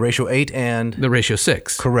have. The Ratio 8 and... The Ratio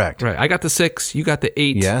 6. Correct. Right. I got the 6. You got the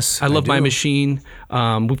 8. Yes, I love I my do. machine.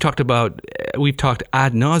 We've talked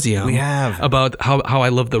ad nauseum. We have. About how I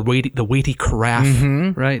love the weighty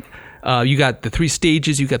carafe. Right. You got the 3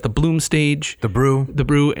 stages. You got the bloom stage, The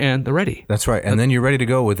brew. and the ready. That's right. And then you're ready to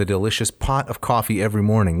go with a delicious pot of coffee every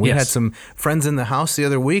morning. We Yes. had some friends in the house the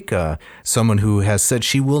other week. Someone who has said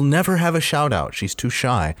she will never have a shout out. She's too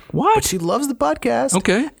shy. What? But she loves the podcast.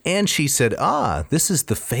 Okay. And she said, this is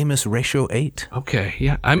the famous Ratio 8. Okay,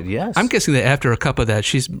 yeah. I'm Yes. I'm guessing that after a cup of that,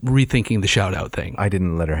 she's rethinking the shout out thing. I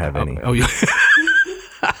didn't let her have any. Oh, yeah.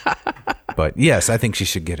 But yes, I think she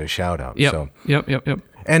should get a shout out. Yep. So. Yep.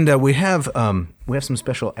 And we have some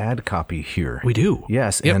special ad copy here. We do.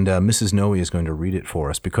 Yes, Yep. and Mrs. Noe is going to read it for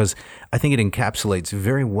us because I think it encapsulates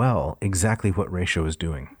very well exactly what Ratio is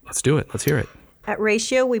doing. Let's do it. Let's hear it. At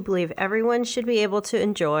Ratio, we believe everyone should be able to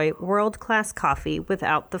enjoy world-class coffee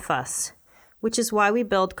without the fuss, which is why we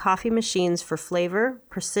build coffee machines for flavor,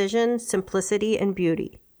 precision, simplicity, and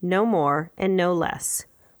beauty. No more and no less.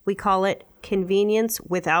 We call it convenience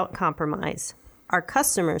without compromise. Our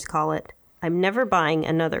customers call it, I'm never buying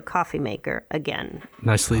another coffee maker again.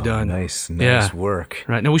 Nicely done. Nice Yeah. work.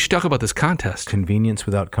 Right. Now we should talk about this contest. Convenience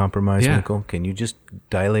without compromise, Yeah. Michael. Can you just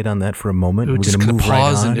dilate on that for a moment? We're just gonna going to move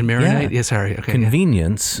pause right on. and marinate. Yeah. Yeah, sorry. Okay. yeah.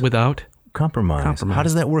 Convenience Without compromise. How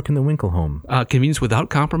does that work in the Winkle home? convenience without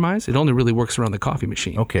compromise. It only really works around the coffee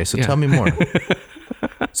machine. Okay, so Yeah. tell me more.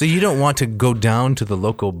 So you don't want to go down to the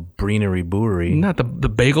local Breenery Brewery? Not the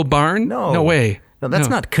bagel barn. No. No way. No, that's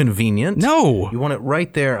not convenient. No. You want it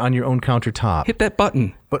right there on your own countertop. Hit that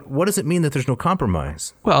button. But what does it mean that there's no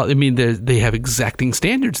compromise? Well, I mean, they have exacting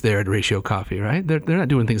standards there at Ratio Coffee, right? They're not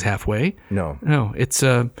doing things halfway. No. No, it's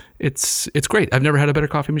great. I've never had a better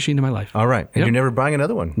coffee machine in my life. All right. And Yep. you're never buying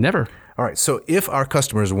another one? Never. All right. So if our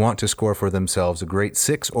customers want to score for themselves a great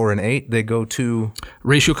 6 or an 8, they go to,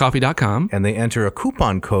 RatioCoffee.com. and they enter a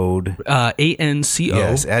coupon code, ANCO.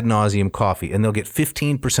 yes, Ad Nauseam Coffee, and they'll get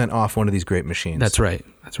 15% off one of these great machines. That's right.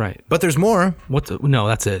 That's right. But there's more. No,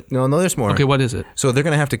 that's it. No, there's more. Okay, what is it? So they're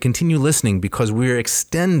going to have to continue listening because we're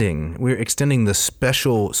extending the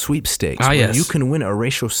special sweepstakes. where yes. You can win a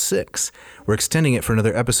Ratio 6. We're extending it for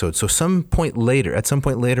another episode. So at some point later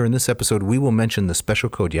in this episode, we will mention the special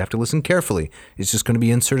code. You have to listen carefully. It's just going to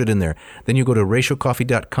be inserted in there. Then you go to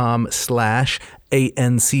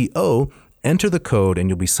ratiocoffee.com/ANCO, enter the code, and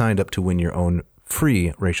you'll be signed up to win your own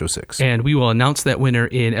free Ratio 6. And we will announce that winner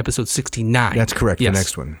in episode 69. That's correct, the Yes.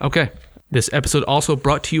 next one. Okay. This episode also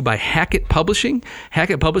brought to you by Hackett Publishing.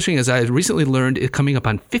 Hackett Publishing, as I recently learned, is coming up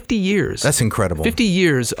on 50 years. That's incredible. 50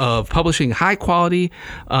 years of publishing high quality,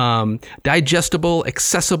 digestible,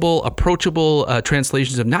 accessible, approachable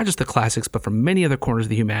translations of not just the classics, but from many other corners of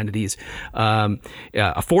the humanities.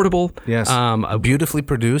 Affordable. Yes. Beautifully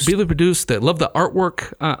produced. Beautifully produced. I love the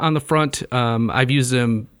artwork on the front. I've used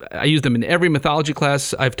them. I use them in every mythology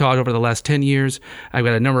class I've taught over the last 10 years. I've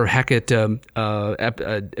got a number of Hackett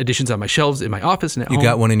editions on my shelves in my office and at home. You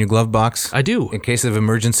got one in your glove box? I do. In case of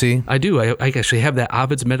emergency? I do. I actually have that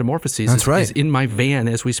Ovid's Metamorphoses. That's right. Is in my van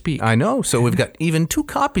as we speak. I know. So we've got even 2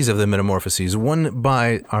 copies of the Metamorphoses, one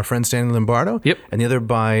by our friend Stanley Lombardo, Yep. and the other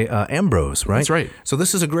by Ambrose, right? That's right. So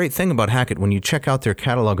this is a great thing about Hackett. When you check out their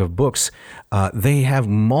catalog of books, they have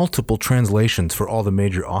multiple translations for all the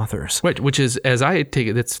major authors. Right, which is, as I take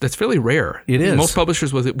it, that's fairly rare. It is. Most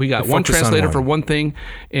publishers, we got They one focus on translator one. for one thing,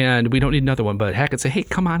 and we don't need another one. But Hackett say, hey,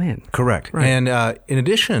 come on in. Correct. Right. And in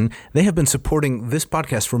addition, they have been supporting this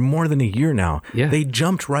podcast for more than a year now. Yeah. They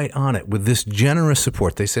jumped right on it with this generous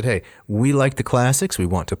support. They said, hey, we like the classics. We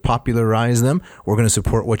want to popularize them. We're going to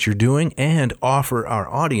support what you're doing and offer our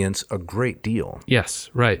audience a great deal. Yes,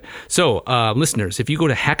 right. So, listeners, if you go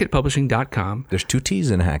to HackettPublishing.com, There's 2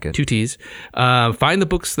 T's in Hackett. 2 T's, find the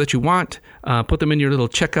books that you want, put them in your little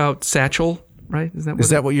checkout satchel. Right? Is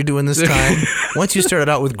that what you're doing this time? Once you started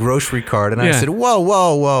out with grocery cart, and I Yeah. said,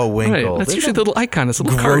 whoa, Winkle. Right. That's There's usually a the little icon. It's a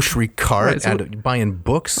little grocery cart Right, so and buying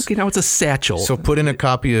books. okay, now it's a satchel. So put in a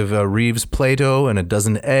copy of Reeves' Plato and a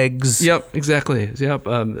dozen eggs. Yep, exactly. Yep,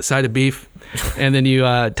 a side of beef. And then you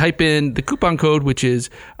type in the coupon code, which is,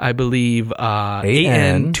 I believe,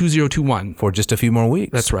 AN2021. For just a few more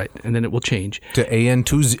weeks. That's right. And then it will change. To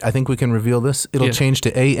AN2, I think we can reveal this. It'll Yeah. change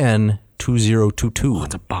to AN2022.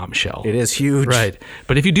 It's a bombshell. It is huge. Right.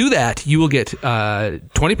 But if you do that, you will get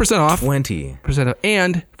 20% off, 20%.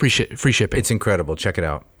 and free shipping. It's incredible. Check it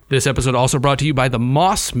out. This episode also brought to you by the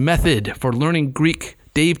Moss Method for learning Greek.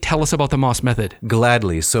 Dave, tell us about the Moss Method.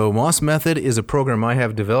 Gladly. So Moss Method is a program I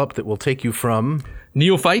have developed that will take you from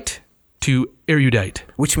Neophyte to erudite.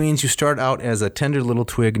 Which means you start out as a tender little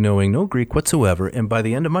twig knowing no Greek whatsoever, and by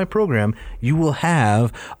the end of my program, you will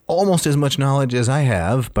have almost as much knowledge as I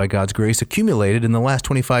have, by God's grace, accumulated in the last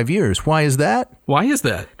 25 years. Why is that? Why is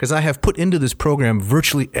that? Because I have put into this program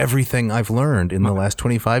virtually everything I've learned in the last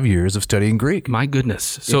 25 years of studying Greek. My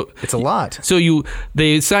goodness. So It's a lot. So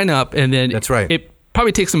they sign up, and then That's right. It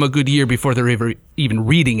probably takes them a good year before they're ever even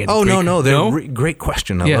reading it. Oh, Greek. no. Great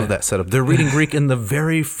question. I Yeah. love that setup. They're reading Greek in the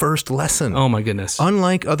very first lesson. Oh my goodness.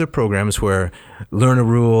 Unlike other programs where learn a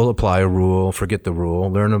rule, apply a rule, forget the rule,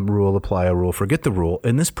 learn a rule, apply a rule, forget the rule,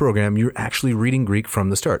 in this program, you're actually reading Greek from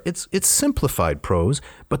the start. It's simplified prose,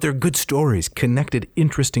 but they're good stories, connected,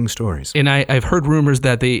 interesting stories. And I've heard rumors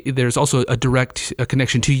that there's also a direct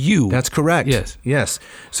connection to you. That's correct. Yes. Yes.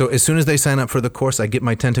 So as soon as they sign up for the course, I get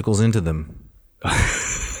my tentacles into them.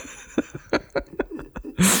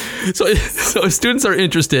 So if students are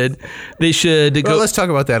interested, they should go. Well, let's talk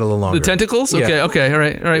about that a little longer. The tentacles? Okay, Yeah. okay, all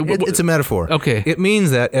right. It's a metaphor. Okay. It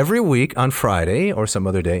means that every week on Friday or some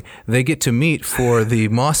other day, they get to meet for the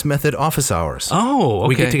Moss Method office hours. Oh, okay.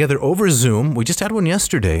 We get together over Zoom. We just had one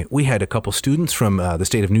yesterday. We had a couple students from the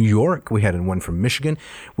state of New York. We had one from Michigan.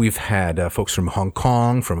 We've had folks from Hong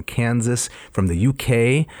Kong, from Kansas, from the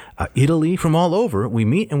UK, Italy, from all over. We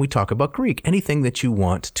meet and we talk about Greek, anything that you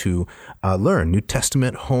want to learn, New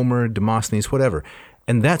Testament, Homer, Demosthenes, whatever.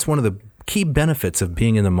 And that's one of the key benefits of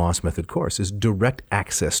being in the Moss Method course is direct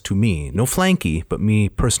access to me. No flanky, but me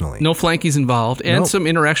personally. No flankies involved, and Nope. some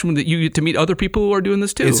interaction that you get to meet other people who are doing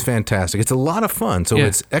this too. It's fantastic. It's a lot of fun. So Yeah.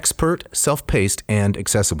 it's expert, self-paced, and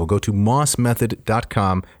accessible. Go to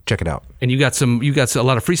mossmethod.com. Check it out. And you got a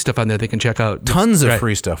lot of free stuff on there they can check out. Tons of Right.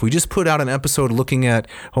 free stuff. We just put out an episode looking at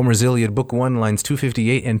Homer's Iliad, Book 1, lines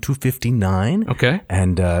 258 and 259. Okay.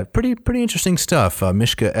 And pretty interesting stuff.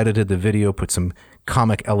 Mishka edited the video, put some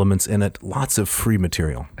comic elements in it. Lots of free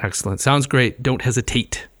material. Excellent. Sounds great. Don't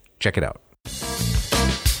hesitate. Check it out.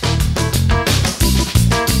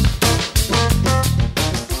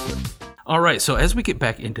 All right, so as we get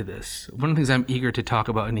back into this, one of the things I'm eager to talk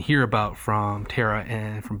about and hear about from Tara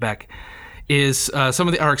and from Beck is some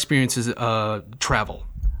of our experiences travel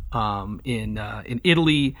in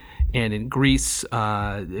Italy and in Greece.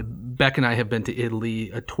 Beck and I have been to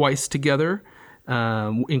Italy twice together,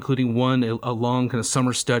 including a long kind of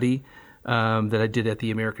summer study that I did at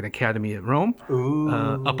the American Academy at Rome,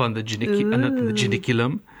 up on the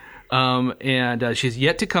Janiculum. And she's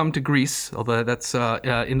yet to come to Greece, although that's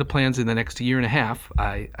in the plans in the next year and a half.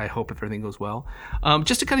 I hope if everything goes well.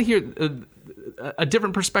 Just to kind of hear a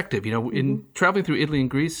different perspective, in traveling through Italy and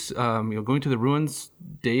Greece, going to the ruins,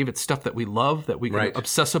 Dave, it's stuff that we love, that we can Right.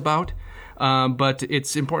 obsess about. But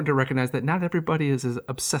it's important to recognize that not everybody is as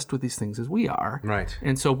obsessed with these things as we are. Right.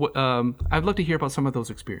 And so I'd love to hear about some of those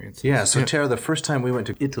experiences. Yeah, so Tara, the first time we went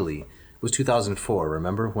to Italy was 2004.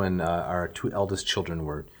 Remember when our two eldest children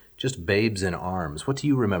were just babes in arms? What do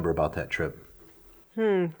you remember about that trip?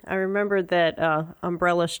 I remember that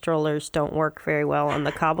umbrella strollers don't work very well on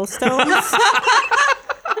the cobblestones.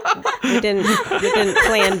 We didn't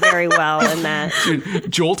plan very well in that.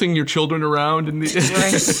 Jolting your children around in the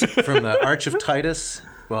From the Arch of Titus,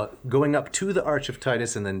 well, going up to the Arch of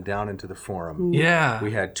Titus and then down into the Forum. Yeah.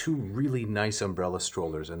 We had two really nice umbrella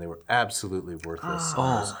strollers, and they were absolutely worthless.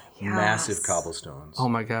 Oh, massive cobblestones. Oh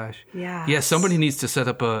my gosh. Yes. Yeah, somebody needs to set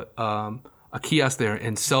up a kiosk there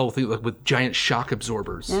and sell things like with giant shock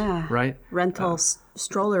absorbers. Yeah. Right?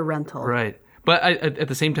 Stroller rental. Right. But at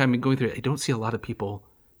the same time, in going through it, I don't see a lot of people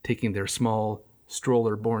taking their small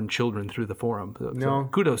stroller-born children through the Forum. So No.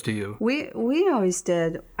 kudos to you. We always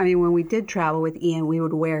did. I mean, when we did travel with Ian, we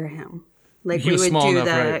would wear him. Like He we was would small do enough,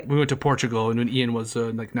 the right? We went to Portugal, and when Ian was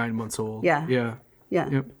like 9 months old. Yeah. Yeah. yeah.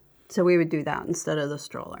 Yep. So we would do that instead of the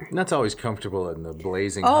stroller. And that's always comfortable in the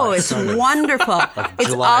blazing Oh, hot it's sun of wonderful. It's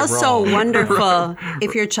July also Rome. wonderful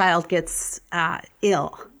if your child gets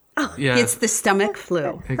ill, Yeah. gets the stomach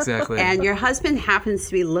flu, Exactly. and your husband happens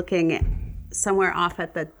to be looking somewhere off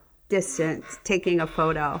at the distance, taking a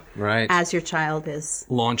photo Right. as your child is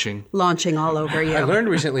launching. launching all over you. I learned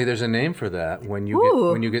recently there's a name for that when you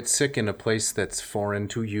Ooh. when you get sick in a place that's foreign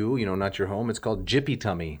to you, not your home. It's called jippy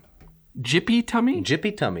tummy. Jippy tummy?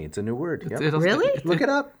 Jippy tummy. It's a new word. Yep. Really? Look it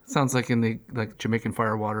up. Sounds like in the Jamaican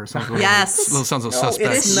firewater. Sounds like Yes. sounds a little No,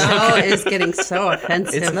 suspect. it's No, it's getting so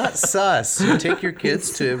offensive. It's not sus. You take your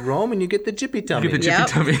kids to Rome and you get the jippy tummy. Get the jippy Yep.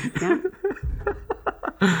 tummy. Yeah.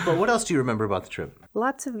 But what else do you remember about the trip?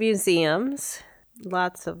 Lots of museums,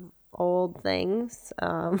 lots of old things,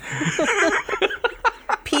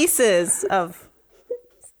 pieces of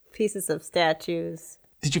statues.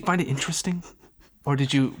 Did you find it interesting? Or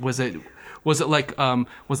was it like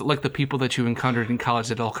the people that you encountered in college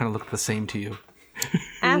that all kind of looked the same to you?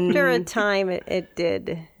 After a time, it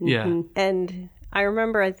did. Yeah. And I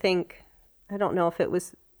remember, I think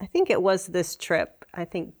it was this trip. I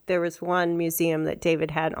think there was one museum that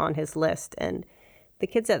David had on his list, and the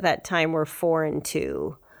kids at that time were 4 and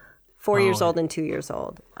 2, 4 years old and 2 years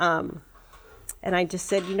old. And I just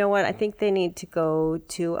said, you know what? I think they need to go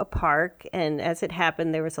to a park. And as it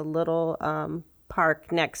happened, there was a little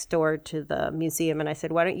park next door to the museum. And I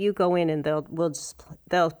said, why don't you go in and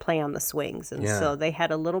they'll play on the swings. And so they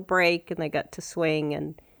had a little break and they got to swing.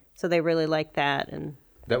 And so they really liked that. And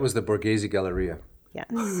that was the Borghese Galleria. yes.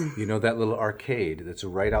 You know, that little arcade that's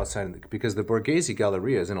right outside, because the Borghese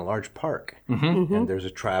Galleria is in a large park. And there's a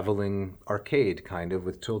traveling arcade kind of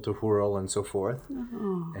with tilt-a-whirl and so forth.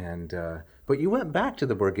 And but you went back to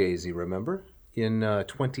the Borghese, remember? In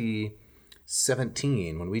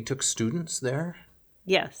 2017 when we took students there.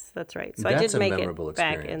 Yes, that's right. So I That's did a make memorable it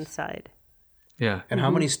back experience. inside. Yeah. And how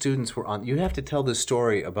many students were on? You have to tell this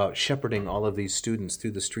story about shepherding all of these students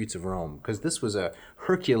through the streets of Rome, because this was a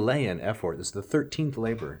Herculean effort. This is the 13th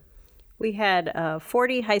labor. We had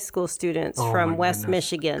 40 high school students from West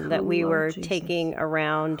Michigan that we were taking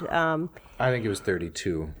around. I think it was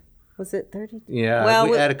 32. Was it 30? Yeah, Well,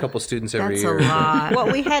 we add a couple students every That's year. a lot.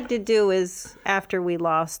 What we had to do is, after we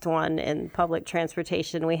lost one in public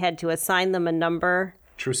transportation, we had to assign them a number.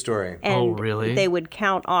 True story. And really? they would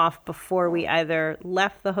count off before we either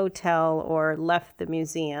left the hotel or left the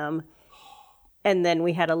museum. And then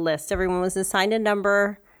we had a list. Everyone was assigned a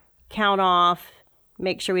number, count off,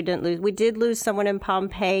 make sure we didn't lose. We did lose someone in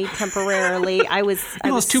Pompeii temporarily. I was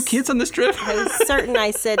 2 kids on this trip? I was certain. I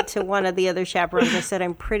said to one of the other chaperones, I said,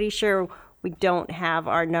 I'm pretty sure we don't have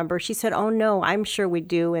our number. She said, oh, no, I'm sure we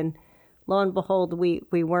do. And lo and behold, we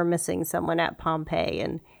were missing someone at Pompeii.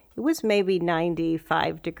 And it was maybe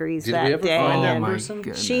 95 degrees Did that we ever day. find that and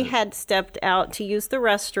person? she had stepped out to use the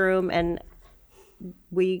restroom, and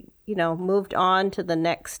we, moved on to the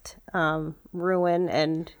next ruin,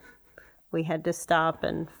 and we had to stop.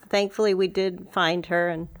 And thankfully, we did find her,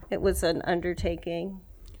 and it was an undertaking.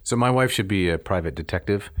 So my wife should be a private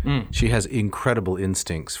detective. She has incredible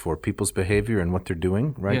instincts for people's behavior and what they're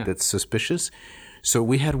doing, right? Yeah. That's suspicious. So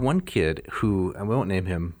we had one kid who, I won't name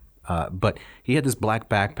him, but he had this black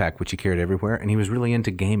backpack which he carried everywhere, and he was really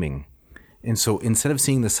into gaming. And so instead of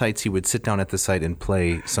seeing the sights, he would sit down at the site and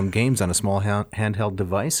play some games on a small handheld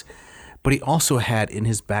device. But he also had in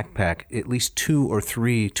his backpack at least 2 or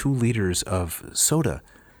 3 2-liters of soda,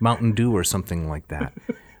 Mountain Dew or something like that.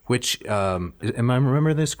 Which, am I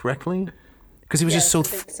remember this correctly? Because he was Yes, I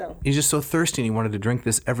think so. he's just so thirsty and he wanted to drink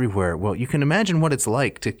this everywhere. Well, you can imagine what it's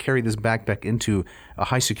like to carry this backpack into a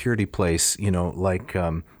high security place, like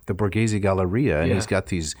the Borghese Galleria, and Yeah. he's got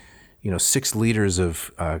these, 6 liters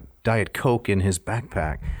of Diet Coke in his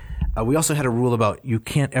backpack. We also had a rule about you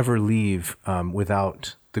can't ever leave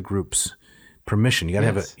without the group's permission. You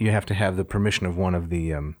have to have the permission of one of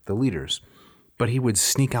the leaders. But he would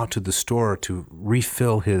sneak out to the store to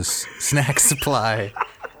refill his snack supply. Do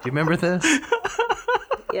you remember this?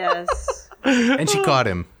 Yes. And she caught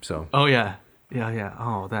him. So Oh, yeah. Yeah.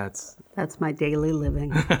 Oh, that's... That's my daily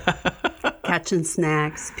living. Catching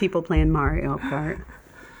snacks, people playing Mario Kart.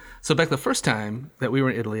 So back the first time that we were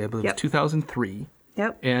in Italy, I believe it Yep. was 2003.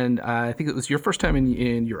 Yep. And I think it was your first time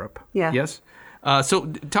in Europe. Yeah. Yes? So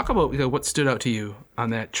talk about what stood out to you on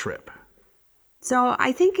that trip. So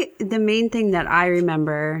I think the main thing that I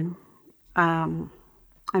remember,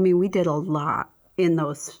 we did a lot in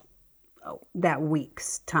that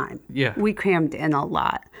week's time. Yeah. We crammed in a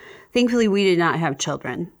lot. Thankfully, we did not have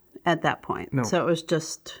children at that point. No. So it was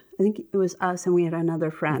just, I think it was us and we had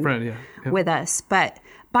another friend Yeah. with us. But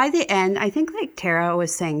by the end, I think like Tara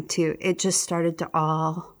was saying too, it just started to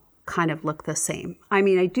all kind of look the same. I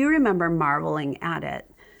do remember marveling at it.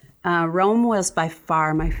 Rome was by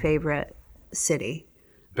far my favorite city.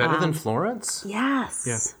 better than Florence?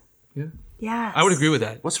 Yes. Yeah. Yes. I would agree with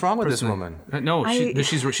that. What's wrong with this woman? No,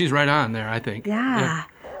 she's right on there, I think. Yeah.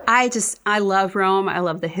 I love Rome. I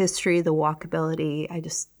love the history, the walkability.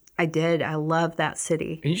 I love that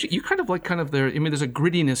city. And you kind of like there's a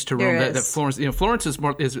grittiness to Rome that Florence, Florence is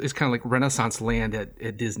more is kind of like Renaissance land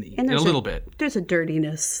at Disney in a there's little bit. There's a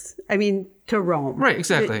dirtiness. To Rome. Right,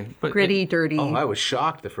 exactly. But Gritty, dirty. Oh, I was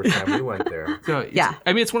shocked the first time we went there. So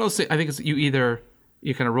it's one of those things. I think it's you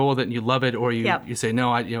kind of roll with it and you love it, or you say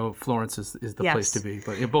no. Florence is the Yes. place to be.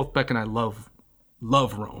 But both Beck and I love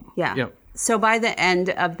Rome. Yeah. Yep. So by the end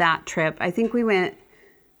of that trip, I think we went.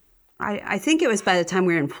 I think it was by the time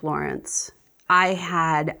we were in Florence, I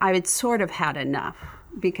had sort of had enough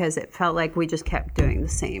because it felt like we just kept doing the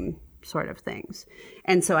same sort of things.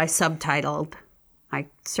 And so I subtitled. I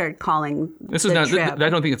started calling This the is not. trip. I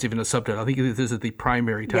don't think it's even a subtitle. I think this is the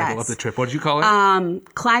primary title Yes. of the trip. What did you call it?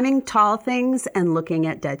 Climbing tall things and looking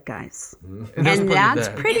at dead guys. And And that's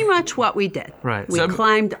pretty much what we did. Right. We So-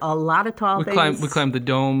 climbed a lot of tall things. We climbed the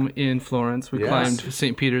dome in Florence. We Yes. climbed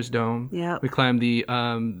St. Peter's Dome. Yep. We climbed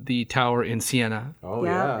the tower in Siena. Oh,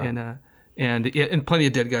 Yeah. yeah. And plenty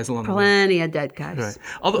of dead guys along the way. Plenty of dead guys. Right.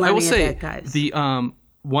 Although I Plenty will of say dead guys. the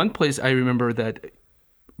one place I remember that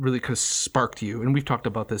really kind of sparked you, and we've talked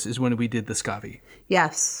about this, is when we did the Scavi.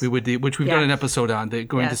 Yes. Which we've done an Yes. episode on, going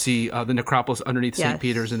to Yes. see the necropolis underneath St. Yes.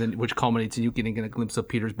 Peter's, and then which culminates in you getting a glimpse of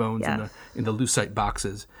Peter's bones Yes. in the lucite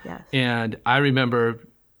boxes. Yes. And I remember,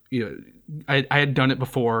 I had done it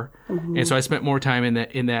before, Mm-hmm. and so I spent more time in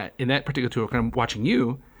that particular tour, kind of watching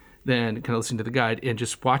you, than kind of listening to the guide, and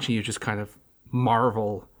just watching you just kind of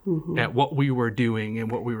marvel at what we were doing and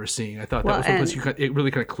what we were seeing. I thought that Mm-hmm. Well, was one place and- it really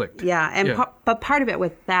kind of clicked. Yeah, and but part of it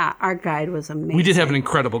with that, our guide was amazing. We did have an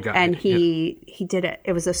incredible guide. and Yeah. he did it.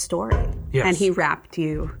 It was a story, Yes. and he wrapped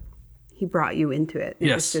you. He brought you into it. It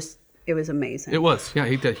Yes. was just. It was amazing. It was, yeah.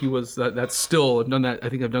 He did. He was. That's still. I've done that. I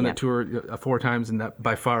think I've done Yep. that tour 4 times, and that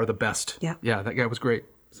by far the best. Yep. Yeah, that guy was great.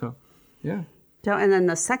 So, yeah. So, and then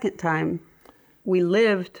the second time, we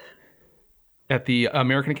lived. At the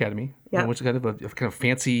American Academy, Yep. which is kind of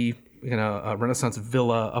fancy, a Renaissance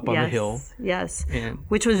villa up on the hill. Yes. And-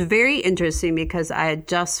 Which was very interesting because I had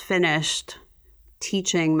just finished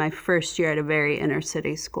teaching my first year at a very inner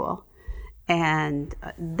city school. And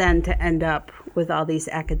then to end up with all these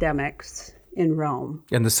academics in Rome.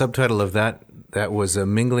 And the subtitle of that was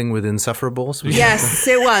Mingling with Insufferables? Yes,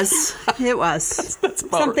 it was. It was.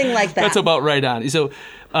 Something like that. That's about right on. So,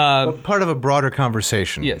 Part of a broader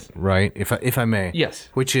conversation. Yes. Right? If I may. Yes.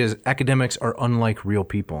 Which is academics are unlike real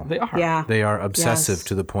people. they are. Yeah. They are obsessive Yes.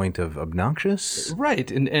 to the point of obnoxious. Right,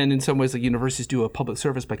 and in some ways, like universities do a public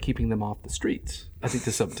service by keeping them off the streets. I think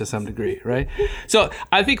to some degree, right? So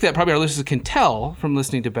I think that probably our listeners can tell from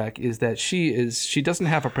listening to Beck is that she doesn't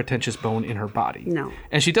have a pretentious bone in her body, No.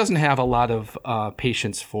 and she doesn't have a lot of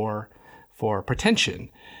patience for pretension,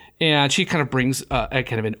 and she kind of brings a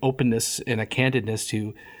kind of an openness and a candidness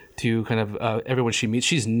to kind of everyone she meets.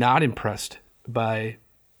 She's not impressed by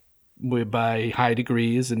high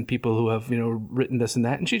degrees and people who have written this and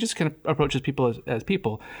that, and she just kind of approaches people as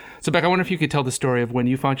people. So Beck, I wonder if you could tell the story of when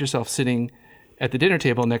you found yourself sitting at the dinner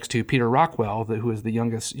table next to Peter Rockwell, who is the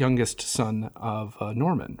youngest son of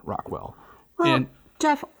Norman Rockwell. Well, And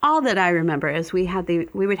Jeff, all that I remember is we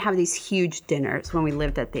would have these huge dinners when we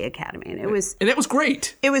lived at the academy, and it was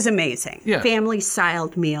great. amazing. Yeah. Family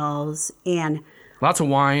styled meals and Lots of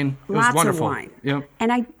wine. It was lots wonderful. of wine. Yeah.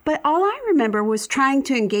 But all I remember was trying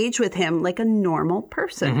to engage with him like a normal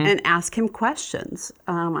person Mm-hmm. and ask him questions.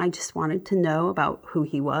 I just wanted to know about who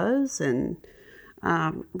he was and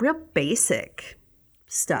real basic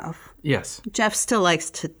stuff. Yes. Jeff still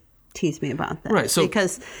likes to tease me about that. Right, so-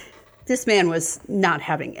 because this man was not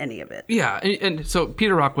having any of it. Yeah, and so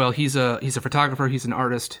Peter Rockwell, he's a photographer, he's an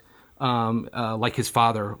artist, like his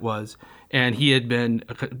father was, and he had been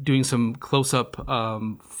doing some close-up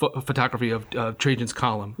photography of Trajan's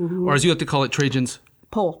column, or as you like to call it, Trajan's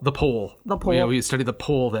Pole. the pole. The pole. Yeah, we studied the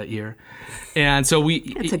pole that year, and so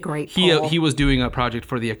It's a great he pole. he was doing a project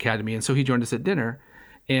for the academy, and so he joined us at dinner,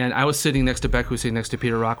 and I was sitting next to Beck, who was sitting next to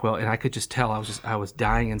Peter Rockwell, and I could just tell I was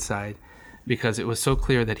dying inside, because it was so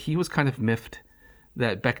clear that he was kind of miffed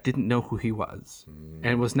that Beck didn't know who he was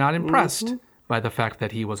and was not impressed by the fact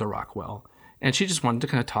that he was a Rockwell. And she just wanted to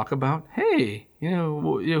kind of talk about, hey,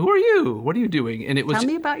 who are you? What are you doing? And it was Tell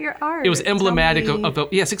me about your art. it was emblematic Tell me- of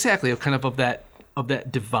yes, exactly, of kind of that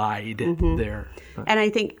divide there. But- And I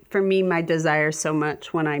think for me, my desire so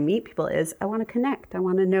much when I meet people is I want to connect. I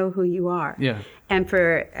want to know who you are. Yeah. And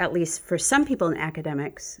at least for some people in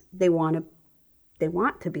academics, they want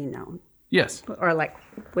to be known. yes. Or like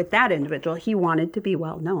with that individual, he wanted to be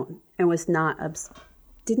well known and was not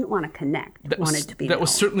didn't want to connect. Wanted to be that known.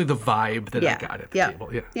 was certainly the vibe that I got at the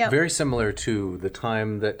table. Yeah. Yeah. Very similar to the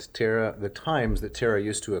times that Tara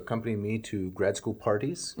used to accompany me to grad school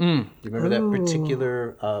parties. You remember that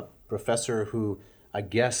particular professor who, I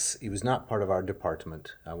guess, he was not part of our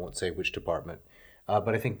department. I won't say which department,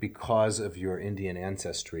 but I think because of your Indian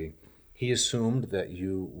ancestry, he assumed that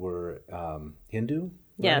you were Hindu.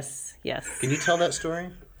 Yes, yes. Can you tell that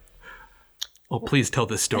story? Oh, please tell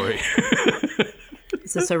this story.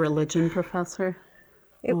 Is this a religion professor?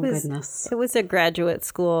 It was goodness. It was a graduate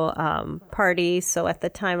school party. So at the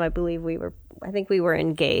time, I believe I think we were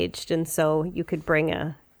engaged, and so you could bring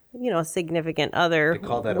a significant other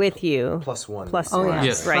Call that with you. plus one. Plus Oh, one, yes.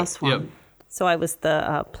 Yes. right. Plus one. Yep. So I was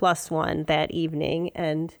the plus one that evening,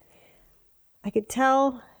 and I could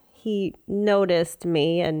tell he noticed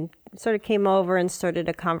me and sort of came over and started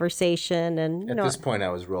a conversation. And At this point, I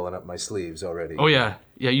was rolling up my sleeves already. Oh yeah,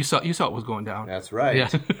 you saw it was going down. That's right. Yeah.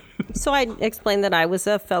 so I explained that I was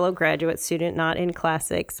a fellow graduate student, not in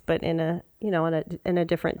classics, but in a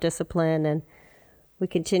different discipline, and we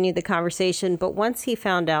continued the conversation. But once he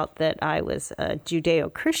found out that I was a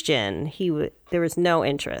Judeo-Christian, there was no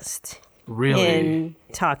interest Really? in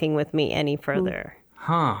talking with me any further.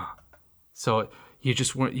 Huh. So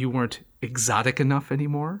you weren't exotic enough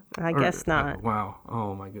anymore? I guess not. Wow.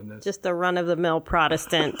 Oh my goodness. Just a run-of-the-mill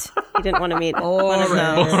Protestant. He didn't want to meet one of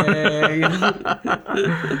those.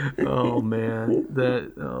 Oh man.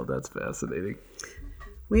 That's fascinating.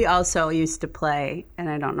 We also used to play, and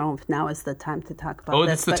I don't know if now is the time to talk about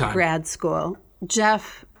that's this, the but time. grad school.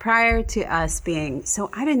 Jeff, prior to us so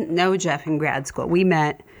I didn't know Jeff in grad school. We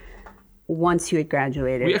met once you had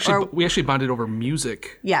graduated. We actually bonded over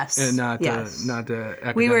music. Yes. And not yes.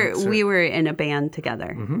 academics. We were in a band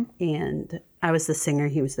together, and I was the singer,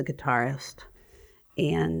 he was the guitarist,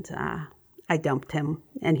 and I dumped him,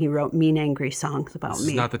 and he wrote mean, angry songs about This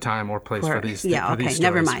me. is not the time or place for these. Yeah, for okay, these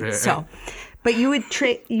never stories. mind. So, but you would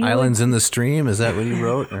Islands in the Stream, is that what you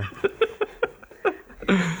wrote? Or?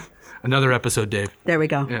 Another episode, Dave. There we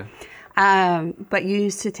go. Yeah. But you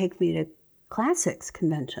used to take me to classics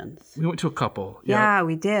conventions. We went to a couple. Yeah,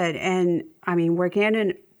 we did. And I mean, working at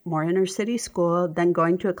a more inner city school, then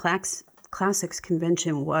going to a classics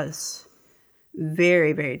convention was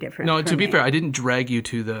very, very different. No, for to be me. fair, I didn't drag you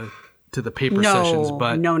to the paper No, sessions,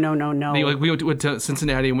 but no. We went to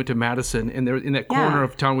Cincinnati and went to Madison, and there in that corner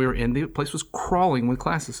of town we were in, the place was crawling with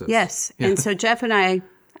classicists. Yes. Yeah. And so Jeff and I,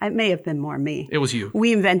 it may have been more me. It was you.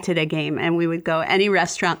 We invented a game, and we would go any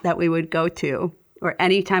restaurant that we would go to, or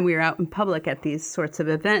anytime we were out in public at these sorts of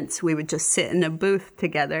events, we would just sit in a booth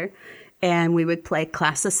together, and we would play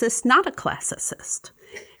classicist, not a classicist.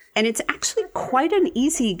 And it's actually quite an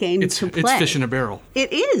easy game to play. It's fish in a barrel.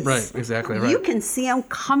 It is. Right, exactly right. You can see them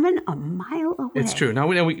coming a mile away. It's true. Now,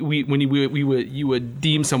 when you would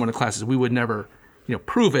deem someone a classicist, we would never,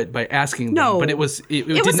 prove it by asking them. No, but it was it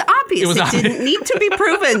was obvious. It didn't need to be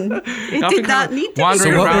proven. It did not need to be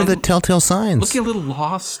wandering So what were around, the telltale signs? looking a little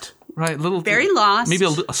lost, right? Very lost. Maybe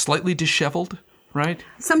a slightly disheveled, right?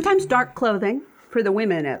 Sometimes dark clothing for the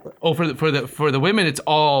women. Oh, for the women, it's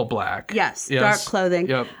all black. Yes, dark clothing.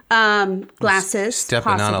 Yep. Glasses, Stepping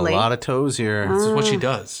possibly. on a lot of toes here. This is what she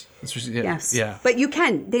does. That's what she, Yes. Yeah. But you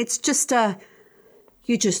can. It's just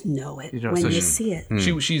you just know it when so you see it.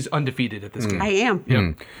 She's undefeated at this game. I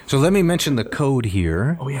am. So let me mention the code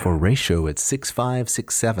here yeah. for ratio. It's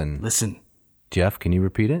 6567. Listen, Jeff, can you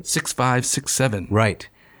repeat it? 6567. Right.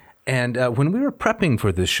 And when we were prepping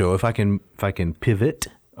for this show, if I can pivot,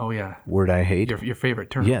 Oh yeah. word I hate. Your favorite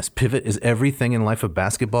term. Yes, pivot is everything in life a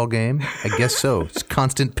basketball game. I guess so. It's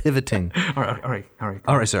constant pivoting. All right.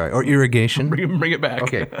 All right, sorry. Or irrigation. Bring it back.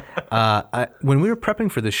 Okay. When we were prepping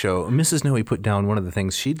for the show, Mrs. Noe put down one of the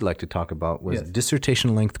things she'd like to talk about was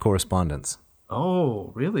dissertation length correspondence.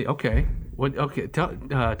 Oh, really? Okay. What? Okay.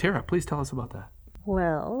 Tara, please tell us about that.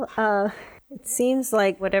 Well, it seems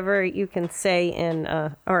like whatever you can say in,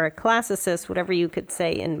 or a classicist, whatever you could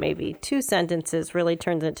say in maybe 2 sentences really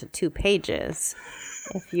turns into 2 pages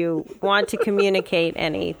if you want to communicate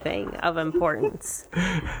anything of importance.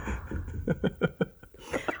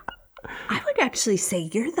 I would actually say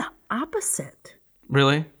you're the opposite.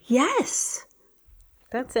 Really? Yes.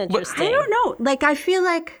 That's interesting. I don't know. Like, I feel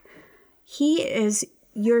like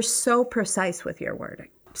you're so precise with your wording.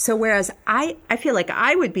 So whereas I feel like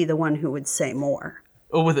I would be the one who would say more.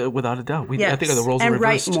 Oh, without a doubt. I Yes, think the roles are and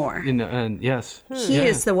write reversed. more. And yes. He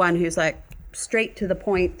is the one who's like straight to the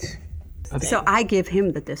point. So I give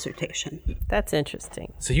him the dissertation. That's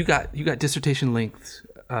interesting. So you got dissertation length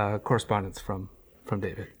correspondence from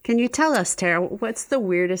David. Can you tell us, Tara, what's the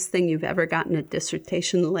weirdest thing you've ever gotten a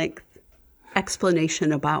dissertation length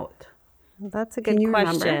explanation about? Well, that's a good you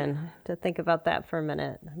remember? question to think about that for a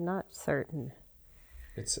minute. I'm not certain.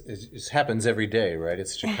 It happens every day, right?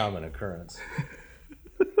 It's such a common occurrence.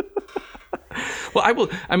 Well,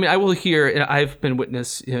 I will hear, and I've been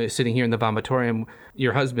witness, sitting here in the vomitorium,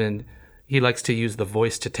 your husband, he likes to use the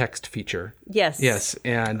voice to text feature. Yes. Yes.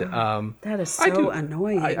 And That is I do. so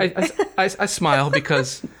annoying. I smile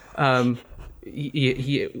because when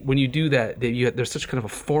you do that, there's such kind of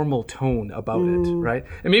a formal tone about it, right?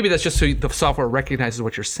 And maybe that's just so the software recognizes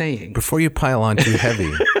what you're saying. Before you pile on too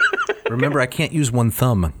heavy, remember I can't use one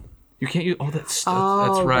thumb. You can't use that's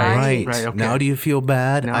right. Right. Okay. Now do you feel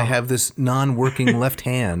bad? I have this non-working left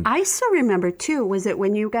hand. I still remember, too, was it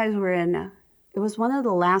when you guys were in It was one of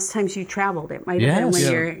the last times you traveled. It might have been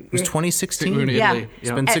when It was 2016. We were in Yeah. Italy.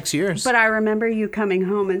 It's been 6 years. But I remember you coming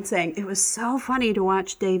home and saying it was so funny to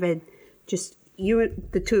watch David. Just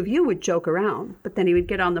the two of you would joke around, but then he would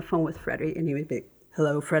get on the phone with Freddie and he would be,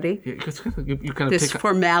 "Hello, Freddie." Yeah, 'cause you kind of This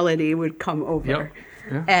formality would come over, Yep.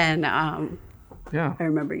 Yeah. and Yeah. I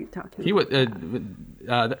remember you talking. He would.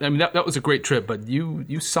 I mean, that was a great trip, but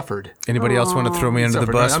you suffered. Anybody else want to throw me under the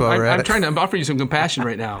Suffered. bus while we're at I'm it? trying to. I'm offering you some compassion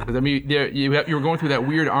right now because I mean, you were going through that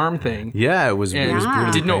weird arm thing. Yeah, it was. And It was you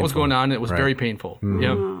brutally didn't know what was painful. going on. And it was Right. very painful.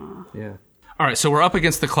 Yeah. All right, so we're up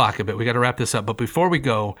against the clock a bit. We got to wrap this up. But before we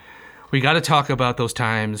go, we got to talk about those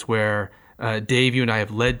times where Dave, you and I have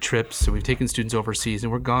led trips. So we've taken students overseas,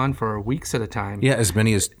 and we're gone for weeks at a time. Yeah, as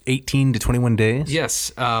many as 18 to 21 days.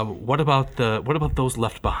 Yes. What about those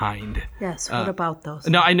left behind? Yes. What about those?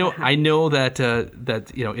 No, I know that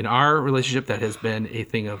in our relationship that has been a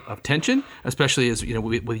thing of tension, especially as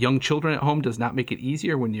with young children at home, does not make it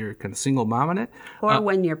easier when you're kind of single mom in it, Or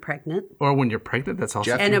when you're pregnant or when you're pregnant. That's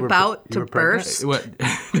also and You were about you to were pregnant? burst.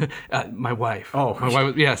 what my wife. Oh. my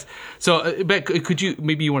wife. Yes. So, Beck, could you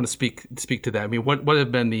maybe you want to speak to that? I mean, what have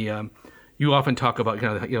been the you often talk about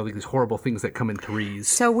these horrible things that come in threes.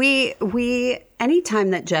 So we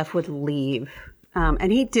anytime that Jeff would leave,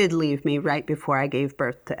 and he did leave me right before I gave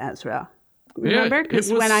birth to Ezra. Remember? it Because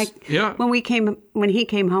was- when he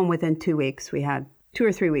came home within 2 weeks, we had 2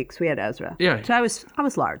 or 3 weeks, we had Ezra. Yeah. So I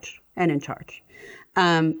was large and in charge.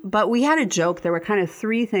 But we had a joke. There were kind of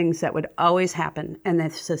 3 things that would always happen, and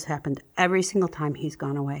this has happened every single time he's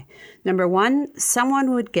gone away. Number 1,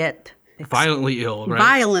 someone would get Violently ill, right?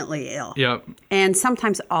 violently ill. Yep. And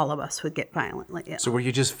sometimes all of us would get violently ill. So were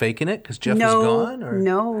you just faking it because Jeff was No, gone? Or?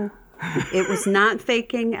 no. It was not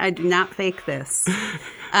faking. I do not fake this.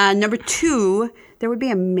 Number 2, there would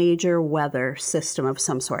be a major weather system of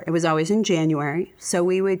some sort. It was always in January. So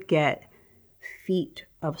we would get feet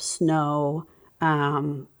of snow,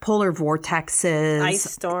 polar vortexes, Ice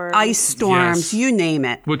storms. Yes. you name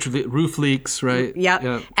it. Which roof leaks, right? Yep.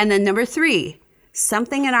 Yeah. And then number 3,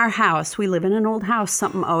 something in our house. We live in an old house.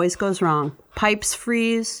 Something always goes wrong. Pipes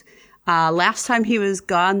freeze. Last time he was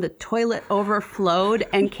gone, the toilet overflowed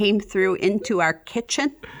and came through into our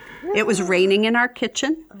kitchen. It was raining in our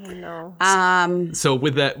kitchen. Oh, no. So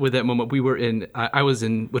with that moment, we were I was with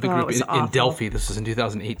a Oh, it group was in awful. Delphi. This was in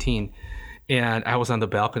 2018. And I was on the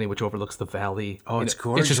balcony, which overlooks the valley. Oh, it's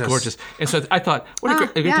It's just gorgeous. gorgeous. And so I thought, what a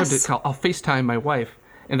great time to yes. call. I'll FaceTime my wife.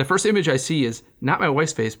 And the first image I see is not my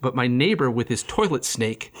wife's face, but my neighbor with his toilet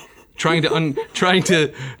snake, trying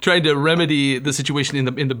to remedy the situation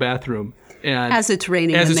in the bathroom. And As it's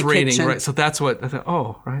raining as in it's the raining, kitchen. right? So that's what I thought.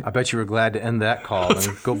 Oh, right. I bet you were glad to end that call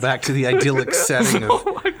and go back to the idyllic setting of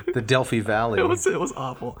the Delphi Valley. It was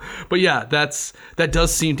awful. But yeah, that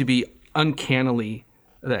does seem to be uncannily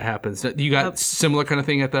that happens. You got similar kind of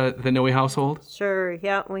thing at the Noe household? Sure,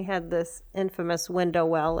 yeah. We had this infamous window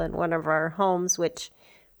well in one of our homes, which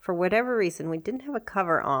for whatever reason we didn't have a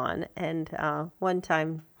cover on. And one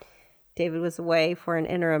time David was away for an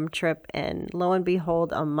interim trip, and lo and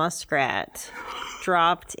behold, a muskrat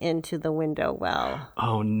dropped into the window well.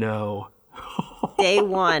 Oh no. Day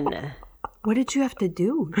 1. What did you have to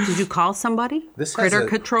do? Did you call somebody? This has Critter a-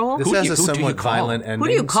 control? This Who has do a you somewhat call? violent ending. Who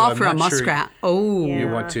do you call so for a I'm not sure muskrat? Oh. You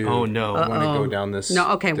want to? Oh, no. Want to go down this? No,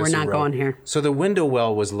 okay, we're this not road. going here. So the window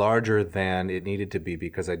well was larger than it needed to be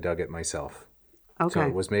because I dug it myself. Okay. So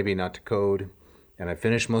it was maybe not to code, and I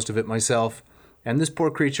finished most of it myself. And this poor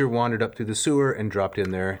creature wandered up through the sewer and dropped in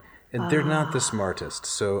there. And they're not the smartest.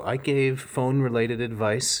 So I gave phone-related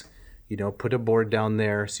advice. Put a board down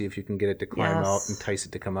there, see if you can get it to climb out, Yes. entice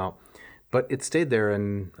it to come out. But it stayed there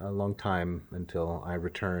in a long time until I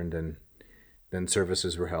returned, and then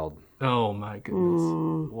services were held. Oh my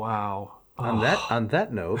goodness. Wow. On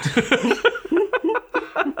that note,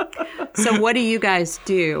 So what do you guys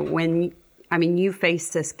do when, you face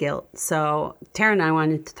this guilt. So Tara and I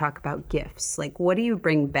wanted to talk about gifts. Like, what do you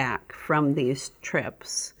bring back from these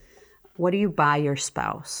trips? What do you buy your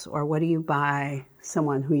spouse? Or what do you buy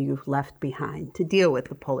someone who you've left behind to deal with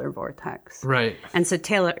the polar vortex? Right. And so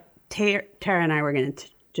Tara and I were going to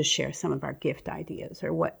just share some of our gift ideas,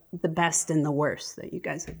 or what the best and the worst that you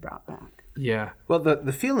guys have brought back. Yeah. well,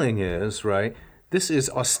 the feeling is, right, this is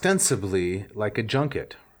ostensibly like a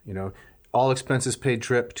junket, all expenses paid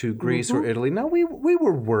trip to Greece or Italy. No, we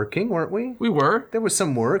were working, weren't we? We were. There was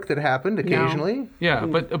some work that happened occasionally. Yeah,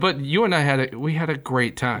 but you and I had a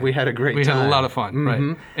great time. We had a great We had a time. lot of fun,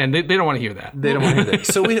 right? And they don't want to hear that. They don't want to hear that.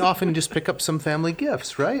 So we often just pick up some family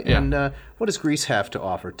gifts, right? Yeah. And what does Greece have to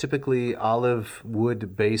offer? Typically olive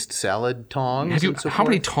wood-based salad tongs. Have you? and so How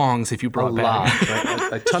many forth. tongs have you A brought back? lot,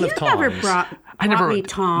 right? A ton of tongs. Never brought. I never. me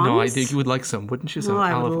tongs. No, I think you would like some, wouldn't you? So Oh,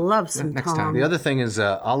 I would love some next tongs. time. The other thing is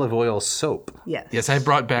olive oil soap Yes. Yes, I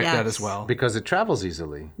brought back that Yes. as well. because it travels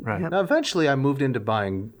easily. Right. Now, eventually, I moved into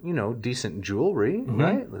buying, decent jewelry, Mm-hmm.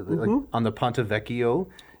 right? Like on the Ponte Vecchio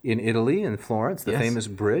in Italy, in Florence, the Yes. famous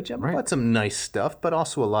bridge. I bought some nice stuff, but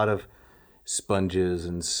also a lot of sponges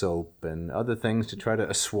and soap and other things to try to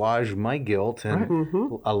assuage my guilt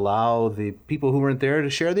and allow the people who weren't there to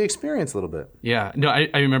share the experience a little bit. Yeah, no, I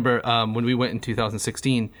remember when we went in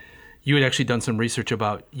 2016, you had actually done some research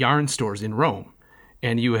about yarn stores in Rome,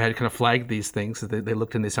 and you had kind of flagged these things. So they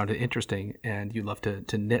looked and they sounded interesting, and you love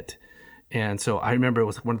to knit. And so I remember it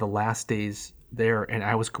was one of the last days there, and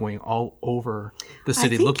I was going all over the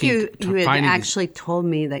city I think looking you to had finding these. actually told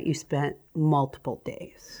me that you spent multiple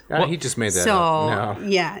days. He just made that So up. No.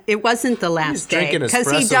 yeah, it wasn't the last day drinking because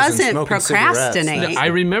he espressos and doesn't smoking procrastinate. cigarettes. I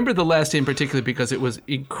remember the last day in particular because it was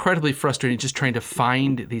incredibly frustrating just trying to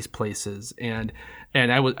find these places, and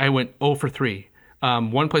I went 0 for 3.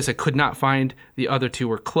 One place I could not find, the other 2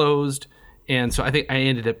 were closed, and so I think I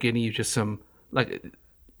ended up getting you just some like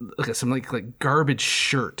garbage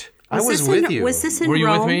shirt. I was with you. Was this in Were you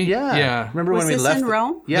Rome? with me? Yeah. Yeah. Remember Was when we this left? in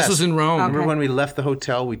Rome? Yes. This was in Rome. Remember when we left the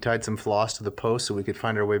hotel? We tied some floss to the post so we could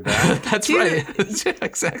find our way back. That's Do you- right.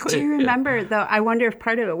 Exactly. Do you remember, though? I wonder if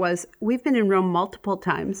part of it was we've been in Rome multiple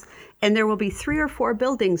times, and there will be 3 or 4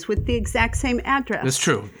 buildings with the exact same address. That's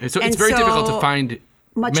true. So And it's very difficult to so find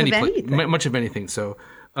much of anything. much of anything. So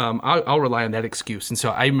I'll rely on that excuse. And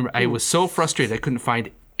so I remember I was so frustrated I couldn't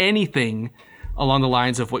find anything along the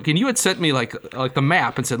lines of what. And you had sent me like the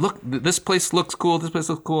map and said, "Look, this place looks cool. This place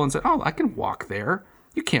looks cool." And said, "Oh, I can walk there.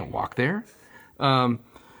 You can't walk there."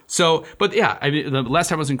 But yeah, I mean, the last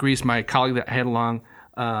time I was in Greece, my colleague that I had along,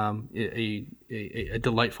 a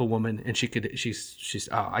delightful woman, and she's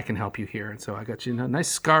I can help you here, and so I got you a nice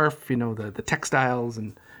scarf, the textiles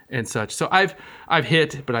and such. So I've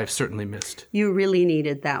hit, but I've certainly missed. You really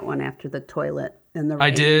needed that one after the toilet and the I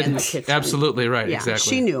rain did. and the kitchen. Absolutely right. Yeah,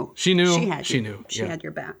 Exactly. she knew. She knew. She had She you. knew. She had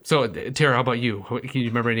your back. So Tara, how about you? Can you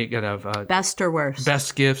remember any kind of Best or worst?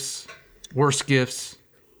 best gifts, worst gifts?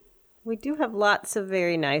 We do have lots of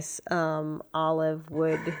very nice olive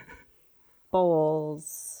wood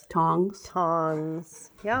bowls, Tongs.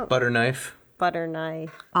 tongs, yeah, Butter knife. butter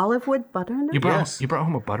knife. Olive wood butter knife? You brought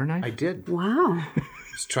home a butter knife? I did. Wow.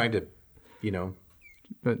 Just trying to,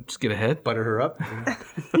 Just get ahead. butter her up.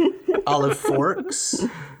 Olive forks.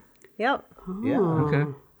 Yep. Yeah.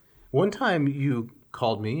 Okay. One time you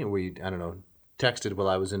called me, and we, texted while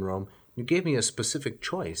I was in Rome. You gave me a specific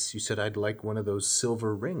choice. You said I'd like one of those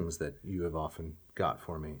silver rings that you have often got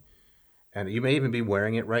for me. And you may even be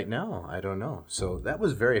wearing it right now. I don't know. So that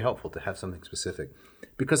was very helpful to have something specific.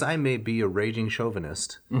 Because I may be a raging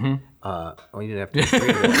chauvinist. Mm-hmm. You didn't have to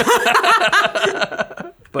agree with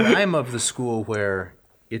that. But I'm of the school where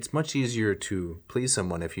it's much easier to please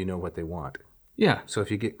someone if you know what they want. Yeah. So if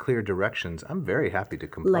you get clear directions, I'm very happy to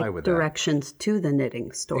comply Like with directions to the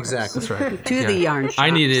knitting store. Exactly. That's right. To the yarn shops. I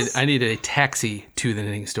needed a taxi to the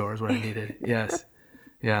knitting store is what I needed. Yes.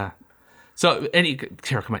 Yeah. So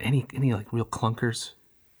Tara, come on, any like real clunkers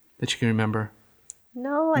that you can remember?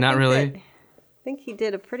 No, Not really? I think he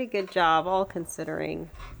did a pretty good job, all considering.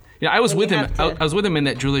 Yeah, I was Then with you him. have to- I was with him in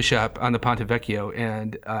that jewelry shop on the Ponte Vecchio,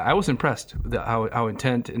 and I was impressed with how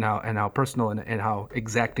intent and how personal and how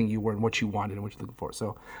exacting you were and what you wanted and what you're looking for.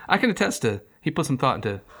 So I can attest to he put some thought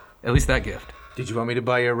into at least that gift. Did you want me to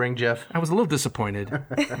buy you a ring, Jeff? I was a little disappointed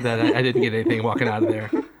that I didn't get anything walking out of there,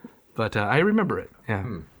 but I remember it. Yeah.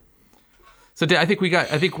 So I think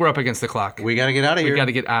we're up against the clock. We got to get out of here. We got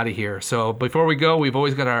to get out of here. So before we go, we've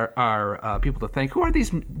always got our people to thank. Who are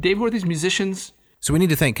these, Dave? Who are these musicians? So we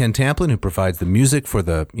need to thank Ken Tamplin, who provides the music for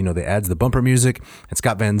the ads, the bumper music, and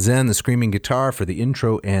Scott Van Zen, the screaming guitar for the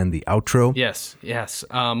intro and the outro. Yes. We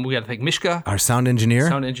got to thank Mishka, Our sound engineer.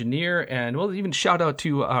 sound engineer, and we'll even shout out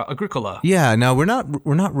to Agricola. Yeah. Now we're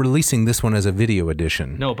not releasing this one as a video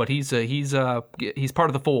edition. No, but he's part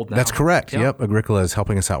of the fold now. That's correct. Yep. Agricola is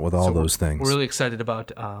helping us out with all those things. We're really excited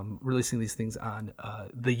about releasing these things on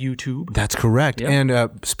the YouTube. That's correct. And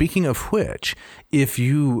speaking of which, if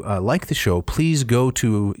you like the show, please go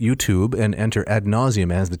to YouTube and enter Ad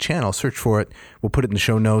Nauseam as the channel. Search for it. We'll put it in the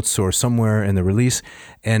show notes or somewhere in the release.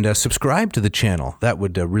 And subscribe to the channel. That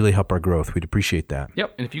would really help our growth. We'd appreciate that.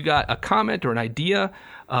 Yep. And if you got a comment or an idea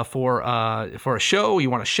for a show you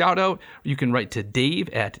want to shout out, you can write to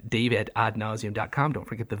dave@adnauseam.com. Don't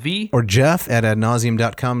forget the V. Or Jeff at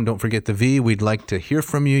adnauseam.com. Don't forget the V. We'd like to hear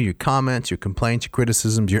from you, your comments, your complaints, your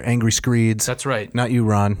criticisms, your angry screeds. That's right. Not you,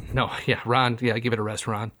 Ron. No, yeah, Ron. Yeah, give it a rest,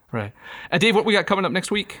 Ron. Right. And Dave, what we got coming up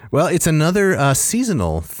next week? Well, it's another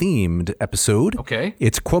seasonal themed episode. Okay.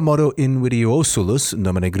 It's Quomodo invidiosulus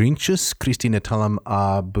nomine Grinchus Christi natalam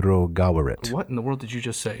abrogaverit. What in the world did you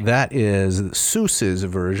just say? That is Seuss's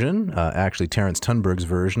version, actually Terence Tunberg's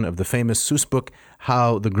version of the famous Seuss book,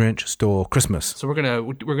 How the Grinch Stole Christmas. So we're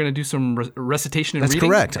gonna do some recitation and That's reading?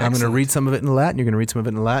 correct. Excellent. I'm going to read some of it in Latin. You're going to read some of it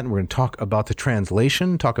in Latin. We're going to talk about the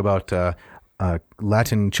translation, talk about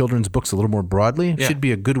Latin children's books a little more broadly. Yeah. Should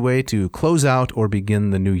be a good way to close out or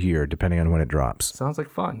begin the new year, depending on when it drops. Sounds like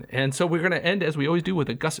fun. And so we're going to end, as we always do, with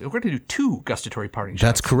we're going to do 2 gustatory parting shots.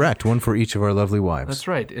 That's correct. One for each of our lovely wives. That's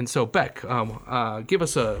right. And so, Beck, give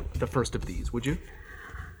us the first of these, would you?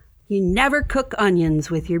 You never cook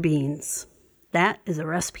onions with your beans. That is a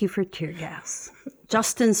recipe for tear gas.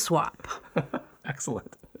 Justin Swap.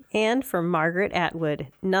 Excellent. And from Margaret Atwood,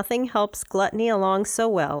 nothing helps gluttony along so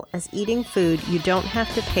well as eating food you don't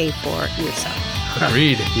have to pay for yourself.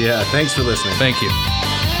 Agreed. Yeah, thanks for listening. Thank you.